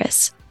 Cynthia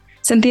Harris.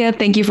 Cynthia,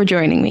 thank you for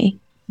joining me.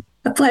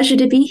 A pleasure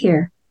to be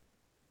here.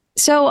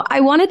 So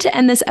I wanted to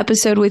end this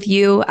episode with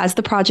you as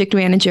the project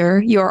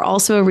manager. You're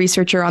also a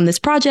researcher on this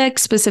project,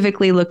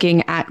 specifically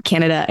looking at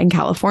Canada and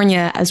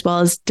California, as well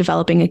as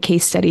developing a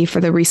case study for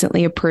the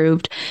recently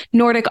approved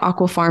Nordic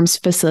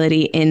Aquafarms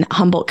facility in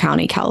Humboldt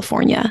County,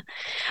 California.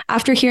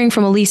 After hearing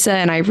from Elisa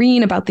and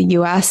Irene about the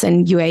US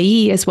and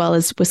UAE, as well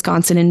as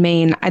Wisconsin and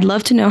Maine, I'd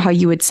love to know how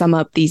you would sum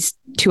up these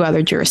two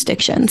other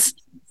jurisdictions.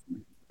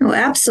 Oh,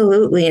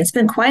 absolutely. It's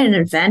been quite an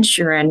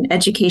adventure and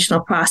educational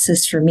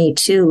process for me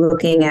too,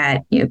 looking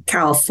at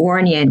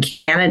California and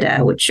Canada,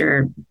 which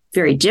are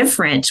very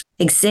different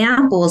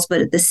examples, but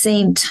at the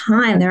same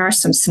time, there are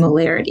some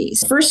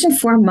similarities. First and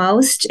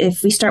foremost,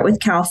 if we start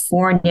with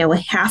California, we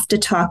have to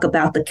talk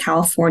about the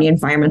California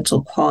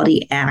Environmental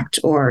Quality Act,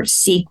 or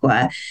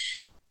CEQA.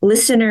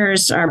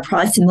 Listeners are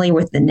probably familiar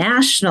with the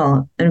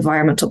National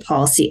Environmental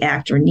Policy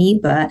Act, or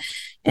NEPA,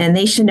 and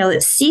they should know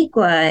that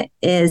CEQA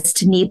is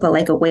to NEPA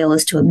like a whale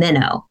is to a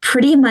minnow.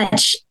 Pretty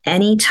much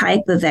any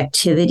type of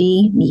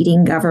activity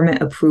needing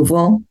government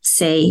approval,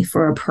 say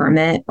for a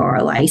permit or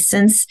a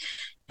license,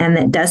 and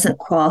that doesn't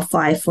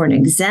qualify for an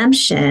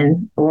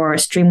exemption or a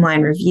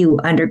streamlined review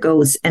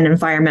undergoes an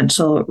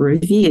environmental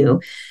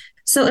review.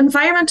 So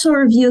environmental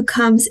review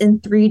comes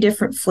in 3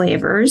 different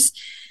flavors.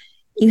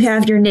 You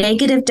have your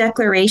negative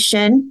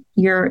declaration,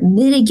 your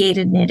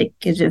mitigated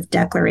negative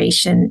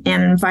declaration,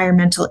 and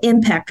environmental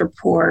impact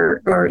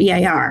report, or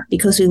EIR,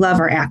 because we love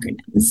our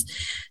acronyms.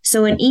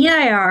 So an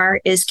EIR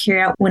is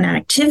carried out when an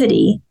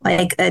activity,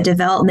 like a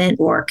development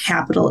or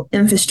capital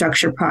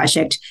infrastructure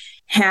project,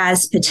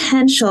 has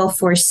potential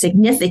for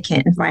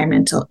significant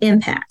environmental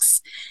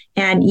impacts.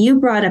 And you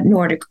brought up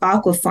Nordic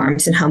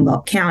Aquafarms in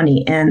Humboldt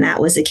County, and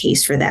that was a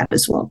case for that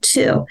as well,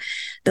 too.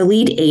 The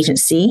lead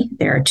agency,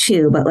 there are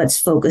 2, but let's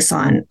focus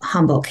on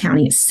Humboldt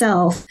County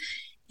itself,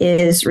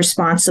 is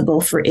responsible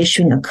for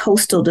issuing a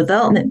coastal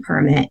development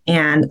permit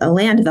and a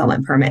land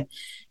development permit.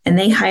 And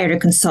they hired a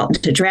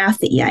consultant to draft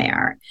the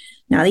EIR.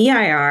 Now, the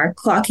EIR,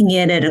 clocking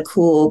in at a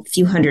cool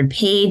few hundred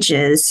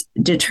pages,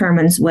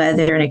 determines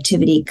whether an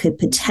activity could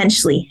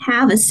potentially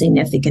have a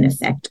significant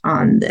effect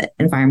on the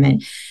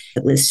environment.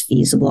 It lists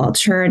feasible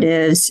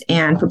alternatives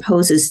and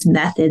proposes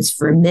methods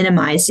for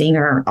minimizing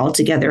or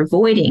altogether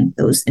avoiding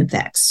those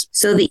effects.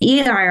 So the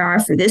EIR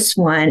for this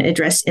one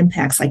addressed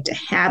impacts like to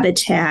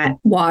habitat,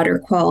 water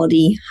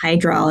quality,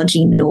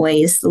 hydrology,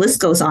 noise. The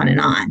list goes on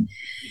and on.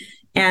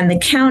 And the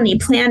county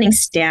planning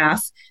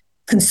staff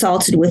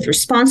consulted with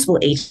responsible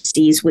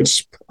agencies,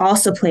 which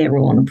also play a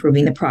role in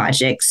approving the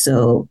project.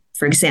 So,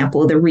 for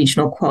example, the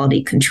Regional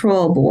Quality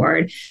Control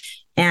Board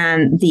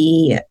and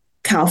the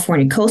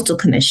California Coastal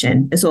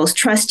Commission, as well as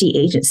trustee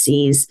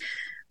agencies,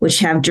 which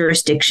have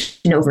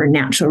jurisdiction over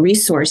natural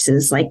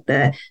resources like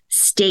the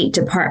State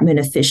Department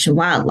of Fish and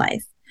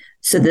Wildlife.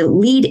 So the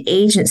lead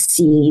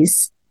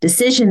agency's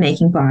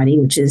decision-making body,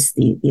 which is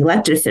the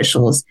elected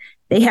officials,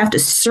 they have to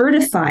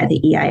certify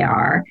the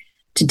EIR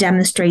to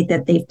demonstrate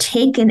that they've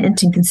taken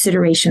into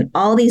consideration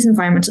all these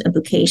environmental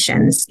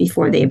implications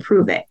before they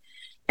approve it.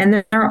 And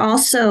there are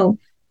also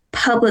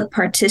public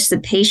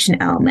participation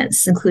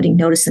elements, including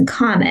notice and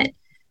comment.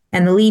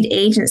 And the lead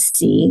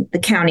agency, the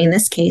county in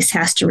this case,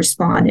 has to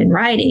respond in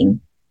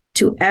writing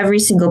to every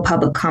single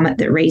public comment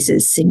that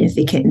raises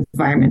significant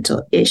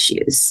environmental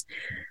issues.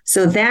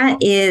 So that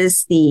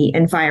is the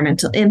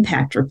environmental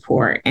impact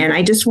report. And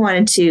I just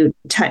wanted to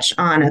touch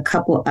on a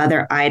couple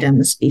other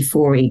items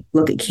before we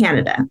look at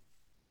Canada.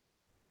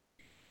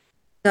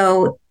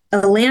 So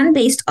a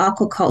land-based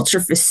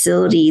aquaculture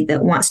facility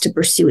that wants to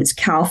pursue its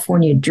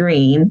California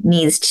dream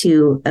needs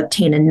to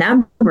obtain a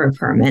number of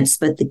permits,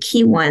 but the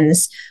key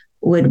ones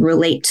would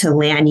relate to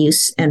land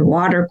use and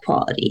water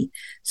quality.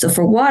 So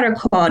for water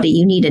quality,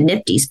 you need a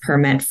NIPDES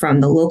permit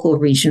from the local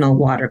regional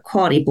water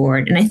quality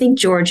board. And I think,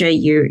 Georgia,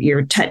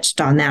 you're touched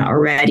on that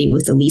already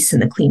with the lease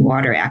and the Clean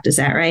Water Act. Is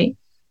that right?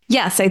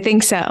 Yes, I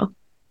think so.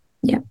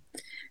 Yeah.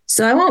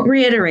 So I won't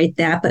reiterate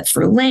that, but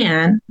for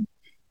land,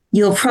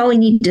 you'll probably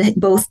need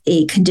both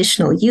a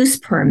conditional use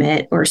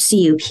permit, or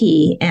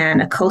CUP, and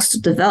a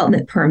coastal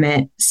development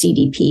permit,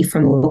 CDP,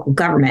 from the local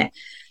government,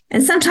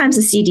 and sometimes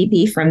a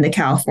CDP from the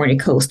California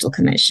Coastal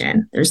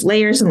Commission. There's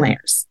layers and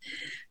layers.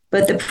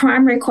 But the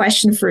primary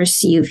question for a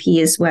CUP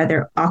is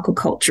whether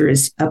aquaculture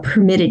is a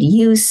permitted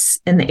use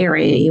in the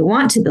area you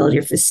want to build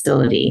your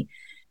facility.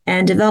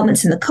 And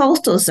developments in the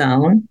coastal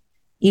zone,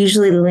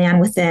 usually the land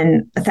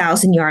within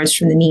 1,000 yards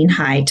from the mean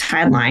high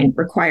tide line,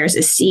 requires a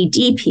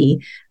CDP,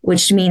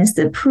 which means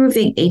the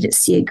approving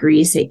agency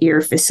agrees that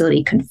your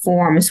facility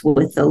conforms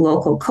with the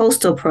local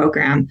coastal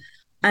program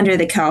under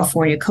the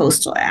California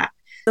Coastal Act.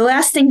 The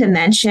last thing to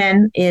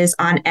mention is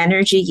on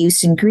energy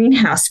use and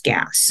greenhouse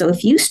gas. So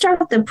if you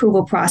start the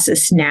approval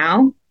process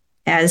now,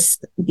 as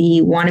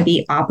the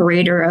wannabe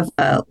operator of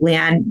a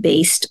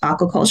land-based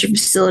aquaculture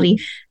facility,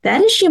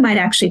 that issue might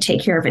actually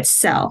take care of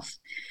itself.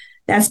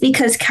 That's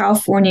because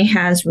California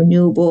has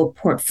renewable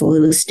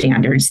portfolio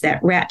standards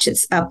that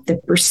ratchets up the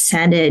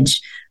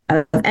percentage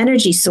of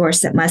energy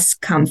source that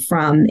must come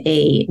from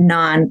a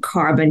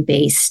non-carbon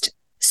based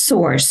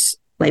source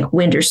like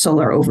wind or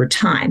solar over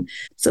time.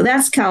 So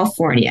that's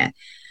California.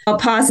 I'll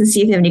pause and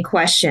see if you have any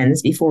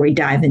questions before we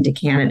dive into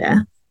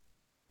Canada.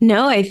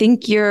 No, I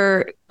think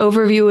your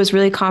overview was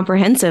really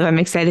comprehensive. I'm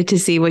excited to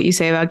see what you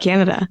say about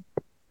Canada.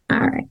 All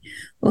right.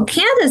 Well,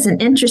 Canada is an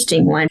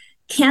interesting one.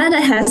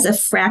 Canada has a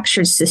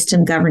fractured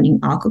system governing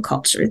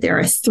aquaculture. There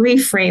are 3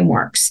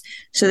 frameworks.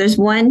 So there's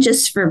one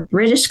just for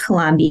British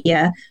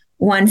Columbia,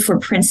 one for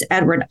Prince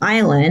Edward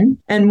Island,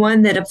 and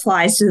one that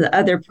applies to the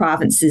other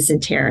provinces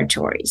and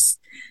territories.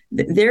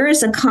 There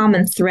is a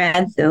common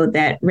thread, though,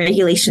 that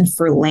regulation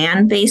for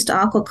land-based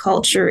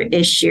aquaculture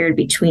is shared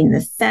between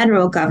the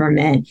federal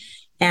government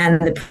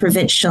and the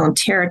provincial and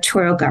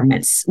territorial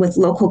governments, with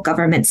local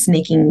governments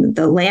making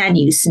the land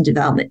use and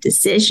development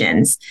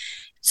decisions.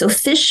 So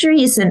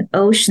Fisheries and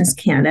Oceans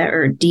Canada,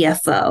 or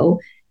DFO,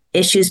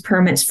 issues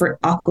permits for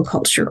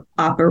aquaculture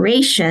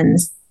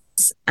operations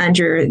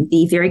under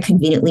the very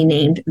conveniently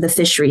named the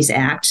Fisheries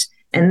Act.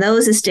 And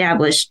those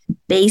establish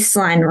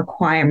baseline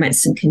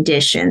requirements and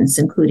conditions,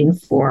 including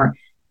for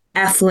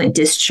effluent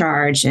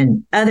discharge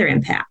and other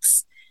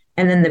impacts.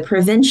 And then the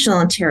provincial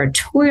and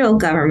territorial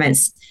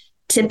governments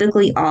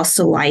typically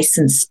also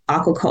license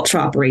aquaculture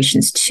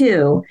operations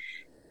too.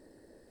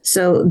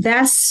 So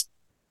that's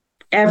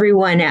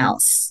everyone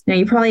else. Now,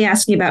 you're probably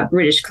asking about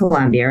British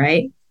Columbia,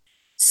 right?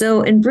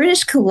 So in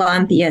British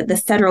Columbia, the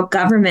federal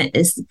government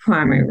is the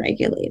primary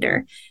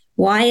regulator.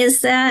 Why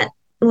is that?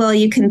 Well,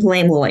 you can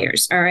blame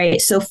lawyers, all right?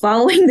 So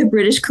following the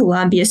British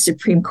Columbia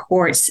Supreme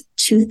Court's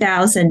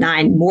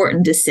 2009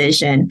 Morton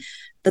decision,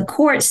 the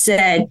court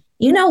said,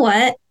 you know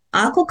what?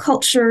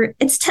 Aquaculture,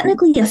 it's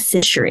technically a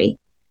fishery.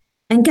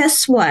 And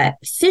guess what?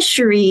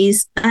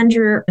 Fisheries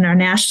under our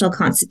national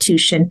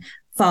constitution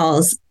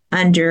falls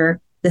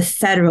under the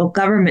federal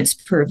government's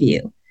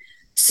purview.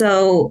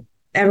 So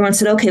everyone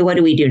said, okay, what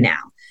do we do now?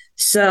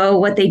 So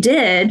what they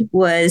did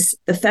was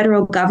the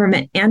federal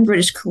government and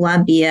British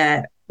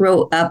Columbia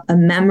wrote up a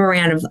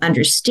memorandum of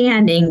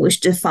understanding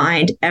which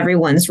defined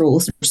everyone's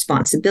roles and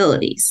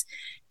responsibilities.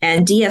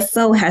 And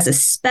DFO has a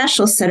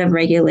special set of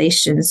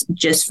regulations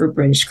just for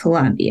British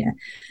Columbia.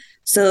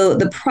 So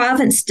the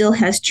province still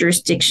has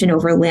jurisdiction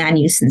over land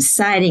use and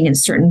siting and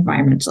certain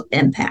environmental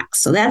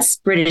impacts. So that's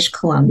British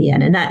Columbia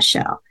in a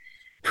nutshell.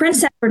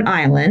 Prince Edward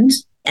Island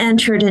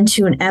entered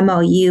into an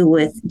MOU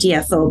with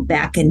DFO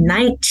back in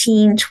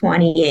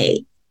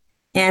 1928,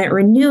 and it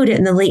renewed it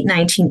in the late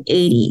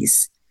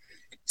 1980s.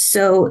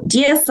 So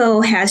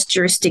DFO has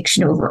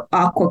jurisdiction over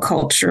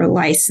aquaculture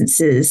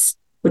licenses,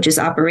 which is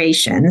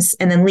operations,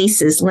 and then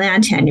leases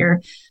land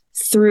tenure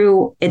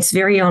through its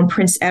very own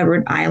Prince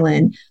Edward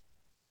Island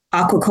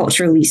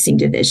Aquaculture Leasing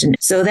Division.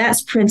 So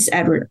that's Prince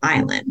Edward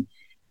Island.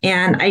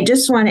 And I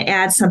just want to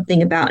add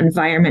something about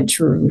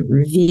environmental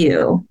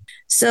review.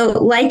 So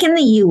like in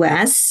the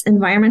US,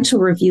 environmental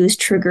review is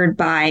triggered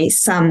by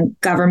some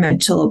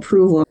governmental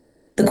approval.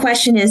 The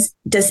question is,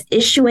 does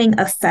issuing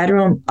a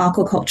federal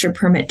aquaculture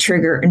permit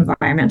trigger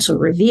environmental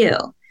review?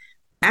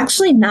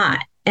 Actually not.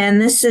 And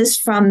this is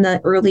from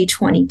the early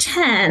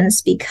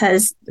 2010s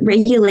because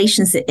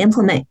regulations that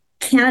implement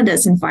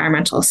Canada's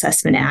Environmental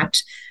Assessment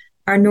Act,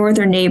 our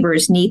northern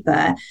neighbors,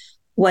 NEPA,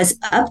 was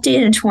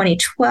updated in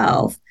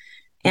 2012,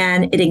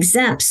 and it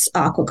exempts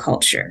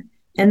aquaculture.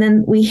 And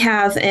then we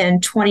have in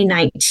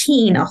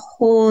 2019 a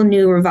whole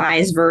new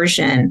revised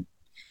version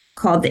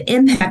called the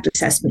Impact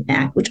Assessment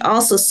Act, which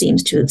also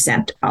seems to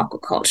exempt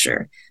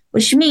aquaculture,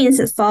 which means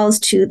it falls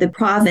to the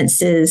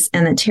provinces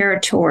and the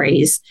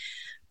territories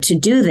to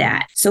do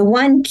that. So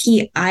one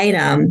key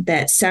item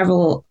that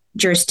several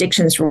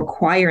jurisdictions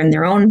require in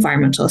their own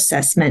environmental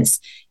assessments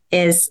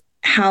is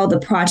how the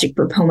project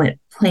proponent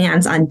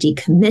plans on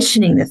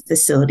decommissioning the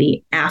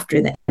facility after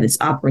the end of its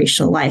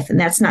operational life. And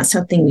that's not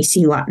something we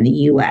see a lot in the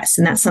US,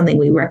 and that's something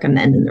we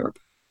recommend in the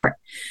report.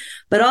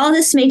 But all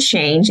this may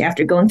change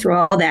after going through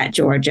all that,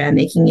 Georgia,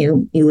 making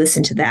you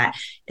listen to that,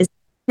 is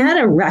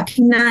Canada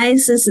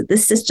recognizes that the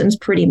system's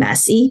pretty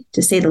messy,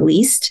 to say the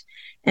least,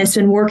 and it's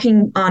been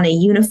working on a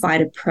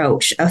unified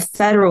approach, a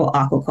federal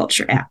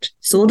aquaculture act.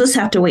 So we'll just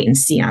have to wait and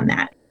see on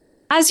that.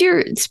 As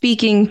you're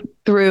speaking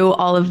through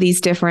all of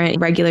these different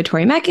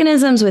regulatory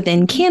mechanisms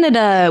within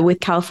Canada,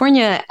 with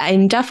California,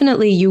 and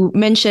definitely you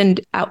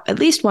mentioned at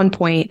least one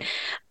point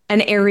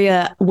an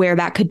area where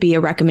that could be a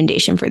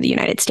recommendation for the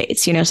United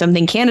States,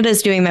 something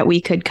Canada's doing that we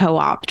could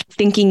co-opt,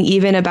 thinking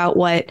even about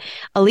what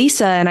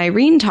Elisa and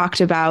Irene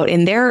talked about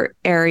in their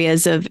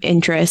areas of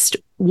interest.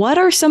 What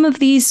are some of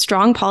these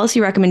strong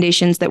policy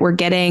recommendations that we're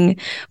getting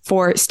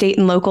for state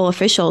and local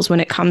officials when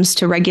it comes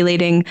to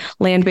regulating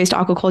land-based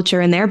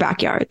aquaculture in their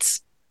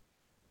backyards?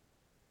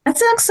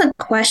 That's an excellent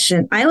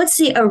question. I would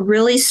see a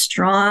really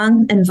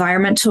strong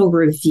environmental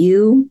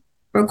review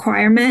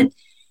requirement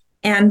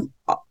and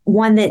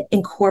one that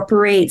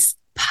incorporates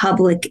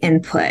public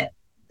input.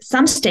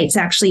 Some states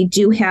actually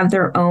do have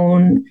their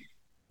own,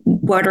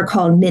 what are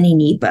called mini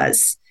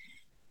NEPAs.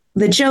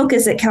 The joke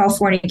is that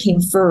California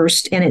came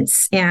first,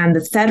 and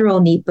the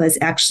federal NEPA is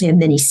actually a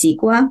mini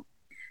CEQA.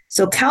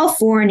 So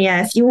California,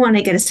 if you want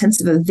to get a sense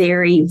of a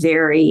very,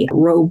 very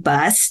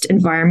robust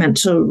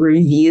environmental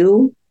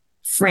review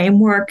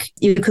framework,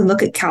 you can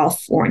look at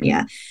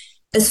California.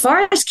 As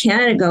far as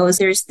Canada goes,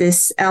 there's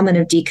this element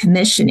of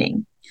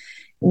decommissioning.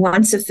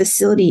 Once a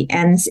facility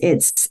ends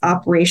its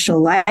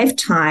operational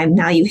lifetime,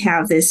 now you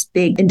have this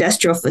big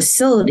industrial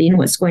facility, and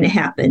what's going to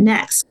happen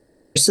next?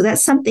 So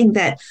that's something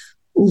that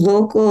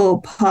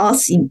local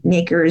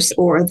policymakers,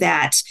 or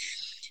that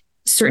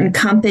certain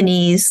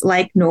companies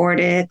like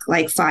Nordic,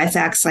 like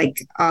Fifax,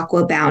 like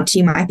Aqua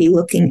Bounty might be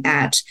looking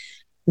at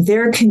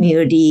their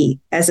community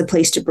as a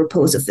place to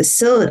propose a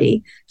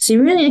facility. So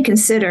you really need to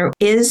consider,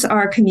 is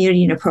our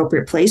community an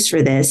appropriate place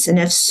for this? And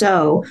if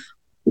so,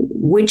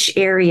 which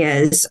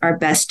areas are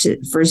best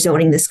for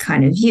zoning this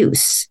kind of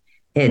use?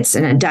 It's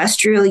an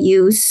industrial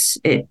use.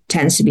 It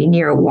tends to be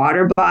near a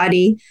water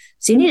body.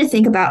 So you need to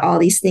think about all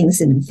these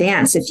things in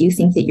advance if you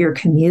think that your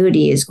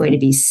community is going to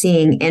be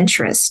seeing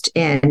interest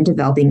in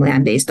developing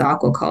land-based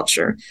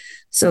aquaculture.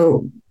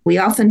 So we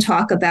often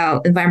talk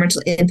about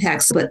environmental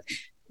impacts, but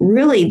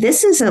really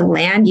this is a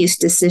land use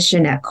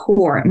decision at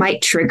core. It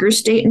might trigger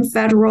state and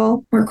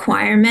federal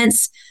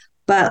requirements,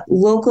 but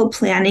local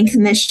planning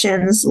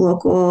commissions,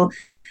 local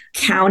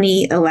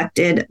county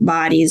elected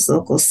bodies,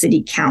 local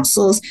city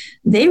councils,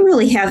 they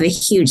really have a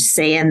huge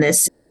say in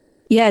this.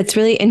 Yeah, it's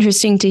really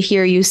interesting to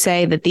hear you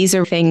say that these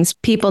are things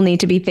people need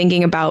to be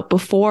thinking about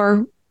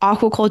before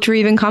aquaculture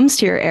even comes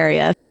to your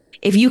area.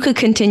 If you could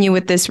continue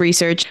with this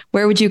research,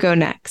 where would you go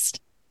next?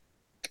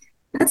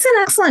 That's an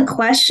excellent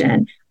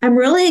question. I'm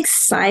really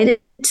excited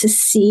to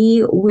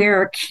see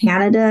where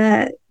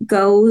Canada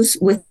goes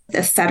with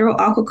the Federal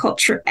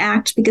Aquaculture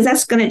Act, because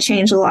that's going to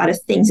change a lot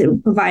of things. It will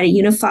provide a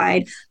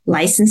unified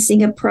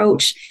licensing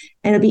approach.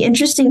 And it'll be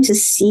interesting to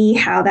see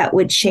how that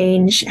would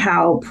change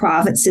how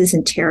provinces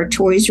and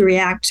territories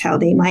react, how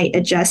they might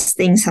adjust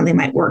things, how they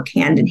might work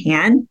hand in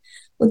hand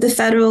with the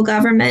federal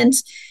government.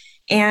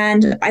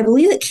 And I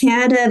believe that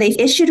Canada, they've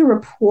issued a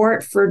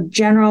report for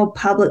general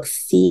public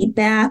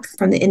feedback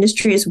from the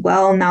industry as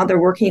well. Now they're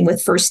working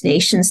with First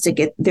Nations to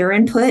get their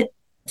input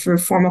for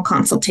formal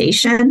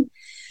consultation.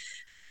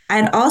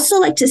 I'd also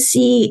like to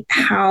see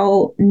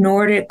how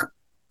Nordic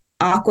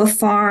Aqua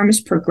Farms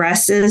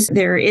progresses.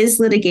 There is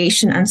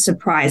litigation,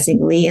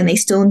 unsurprisingly, and they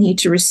still need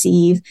to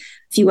receive a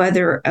few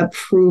other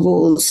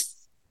approvals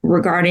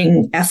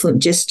regarding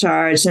effluent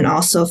discharge and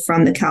also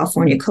from the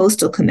California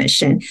Coastal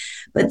Commission.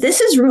 But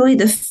this is really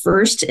the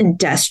first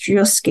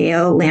industrial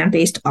scale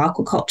land-based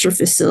aquaculture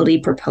facility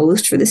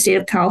proposed for the state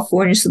of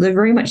California. So they're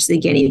very much the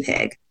guinea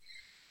pig.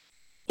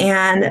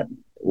 And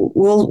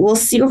we'll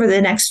see over the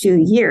next few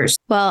years.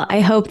 Well, I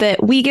hope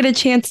that we get a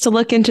chance to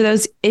look into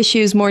those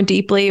issues more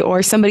deeply,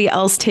 or somebody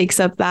else takes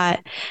up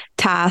that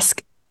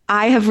task.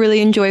 I have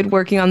really enjoyed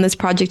working on this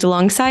project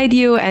alongside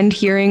you and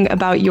hearing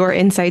about your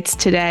insights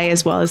today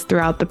as well as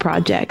throughout the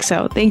project.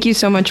 So thank you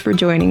so much for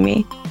joining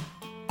me.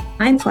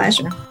 My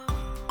pleasure.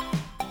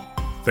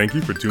 Thank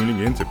you for tuning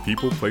in to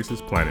People,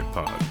 Places, Planet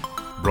Pod,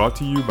 brought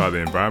to you by the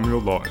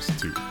Environmental Law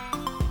Institute.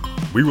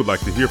 We would like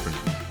to hear from you,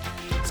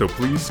 so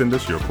please send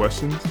us your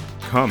questions,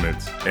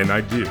 comments, and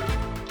ideas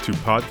to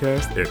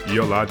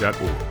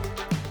podcast@eli.org.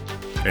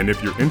 And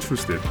if you're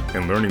interested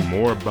in learning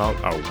more about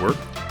our work,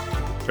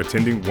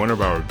 attending one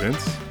of our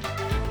events,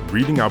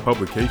 reading our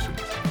publications,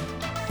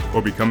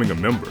 or becoming a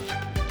member,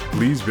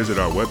 please visit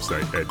our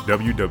website at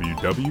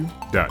www.eli.org.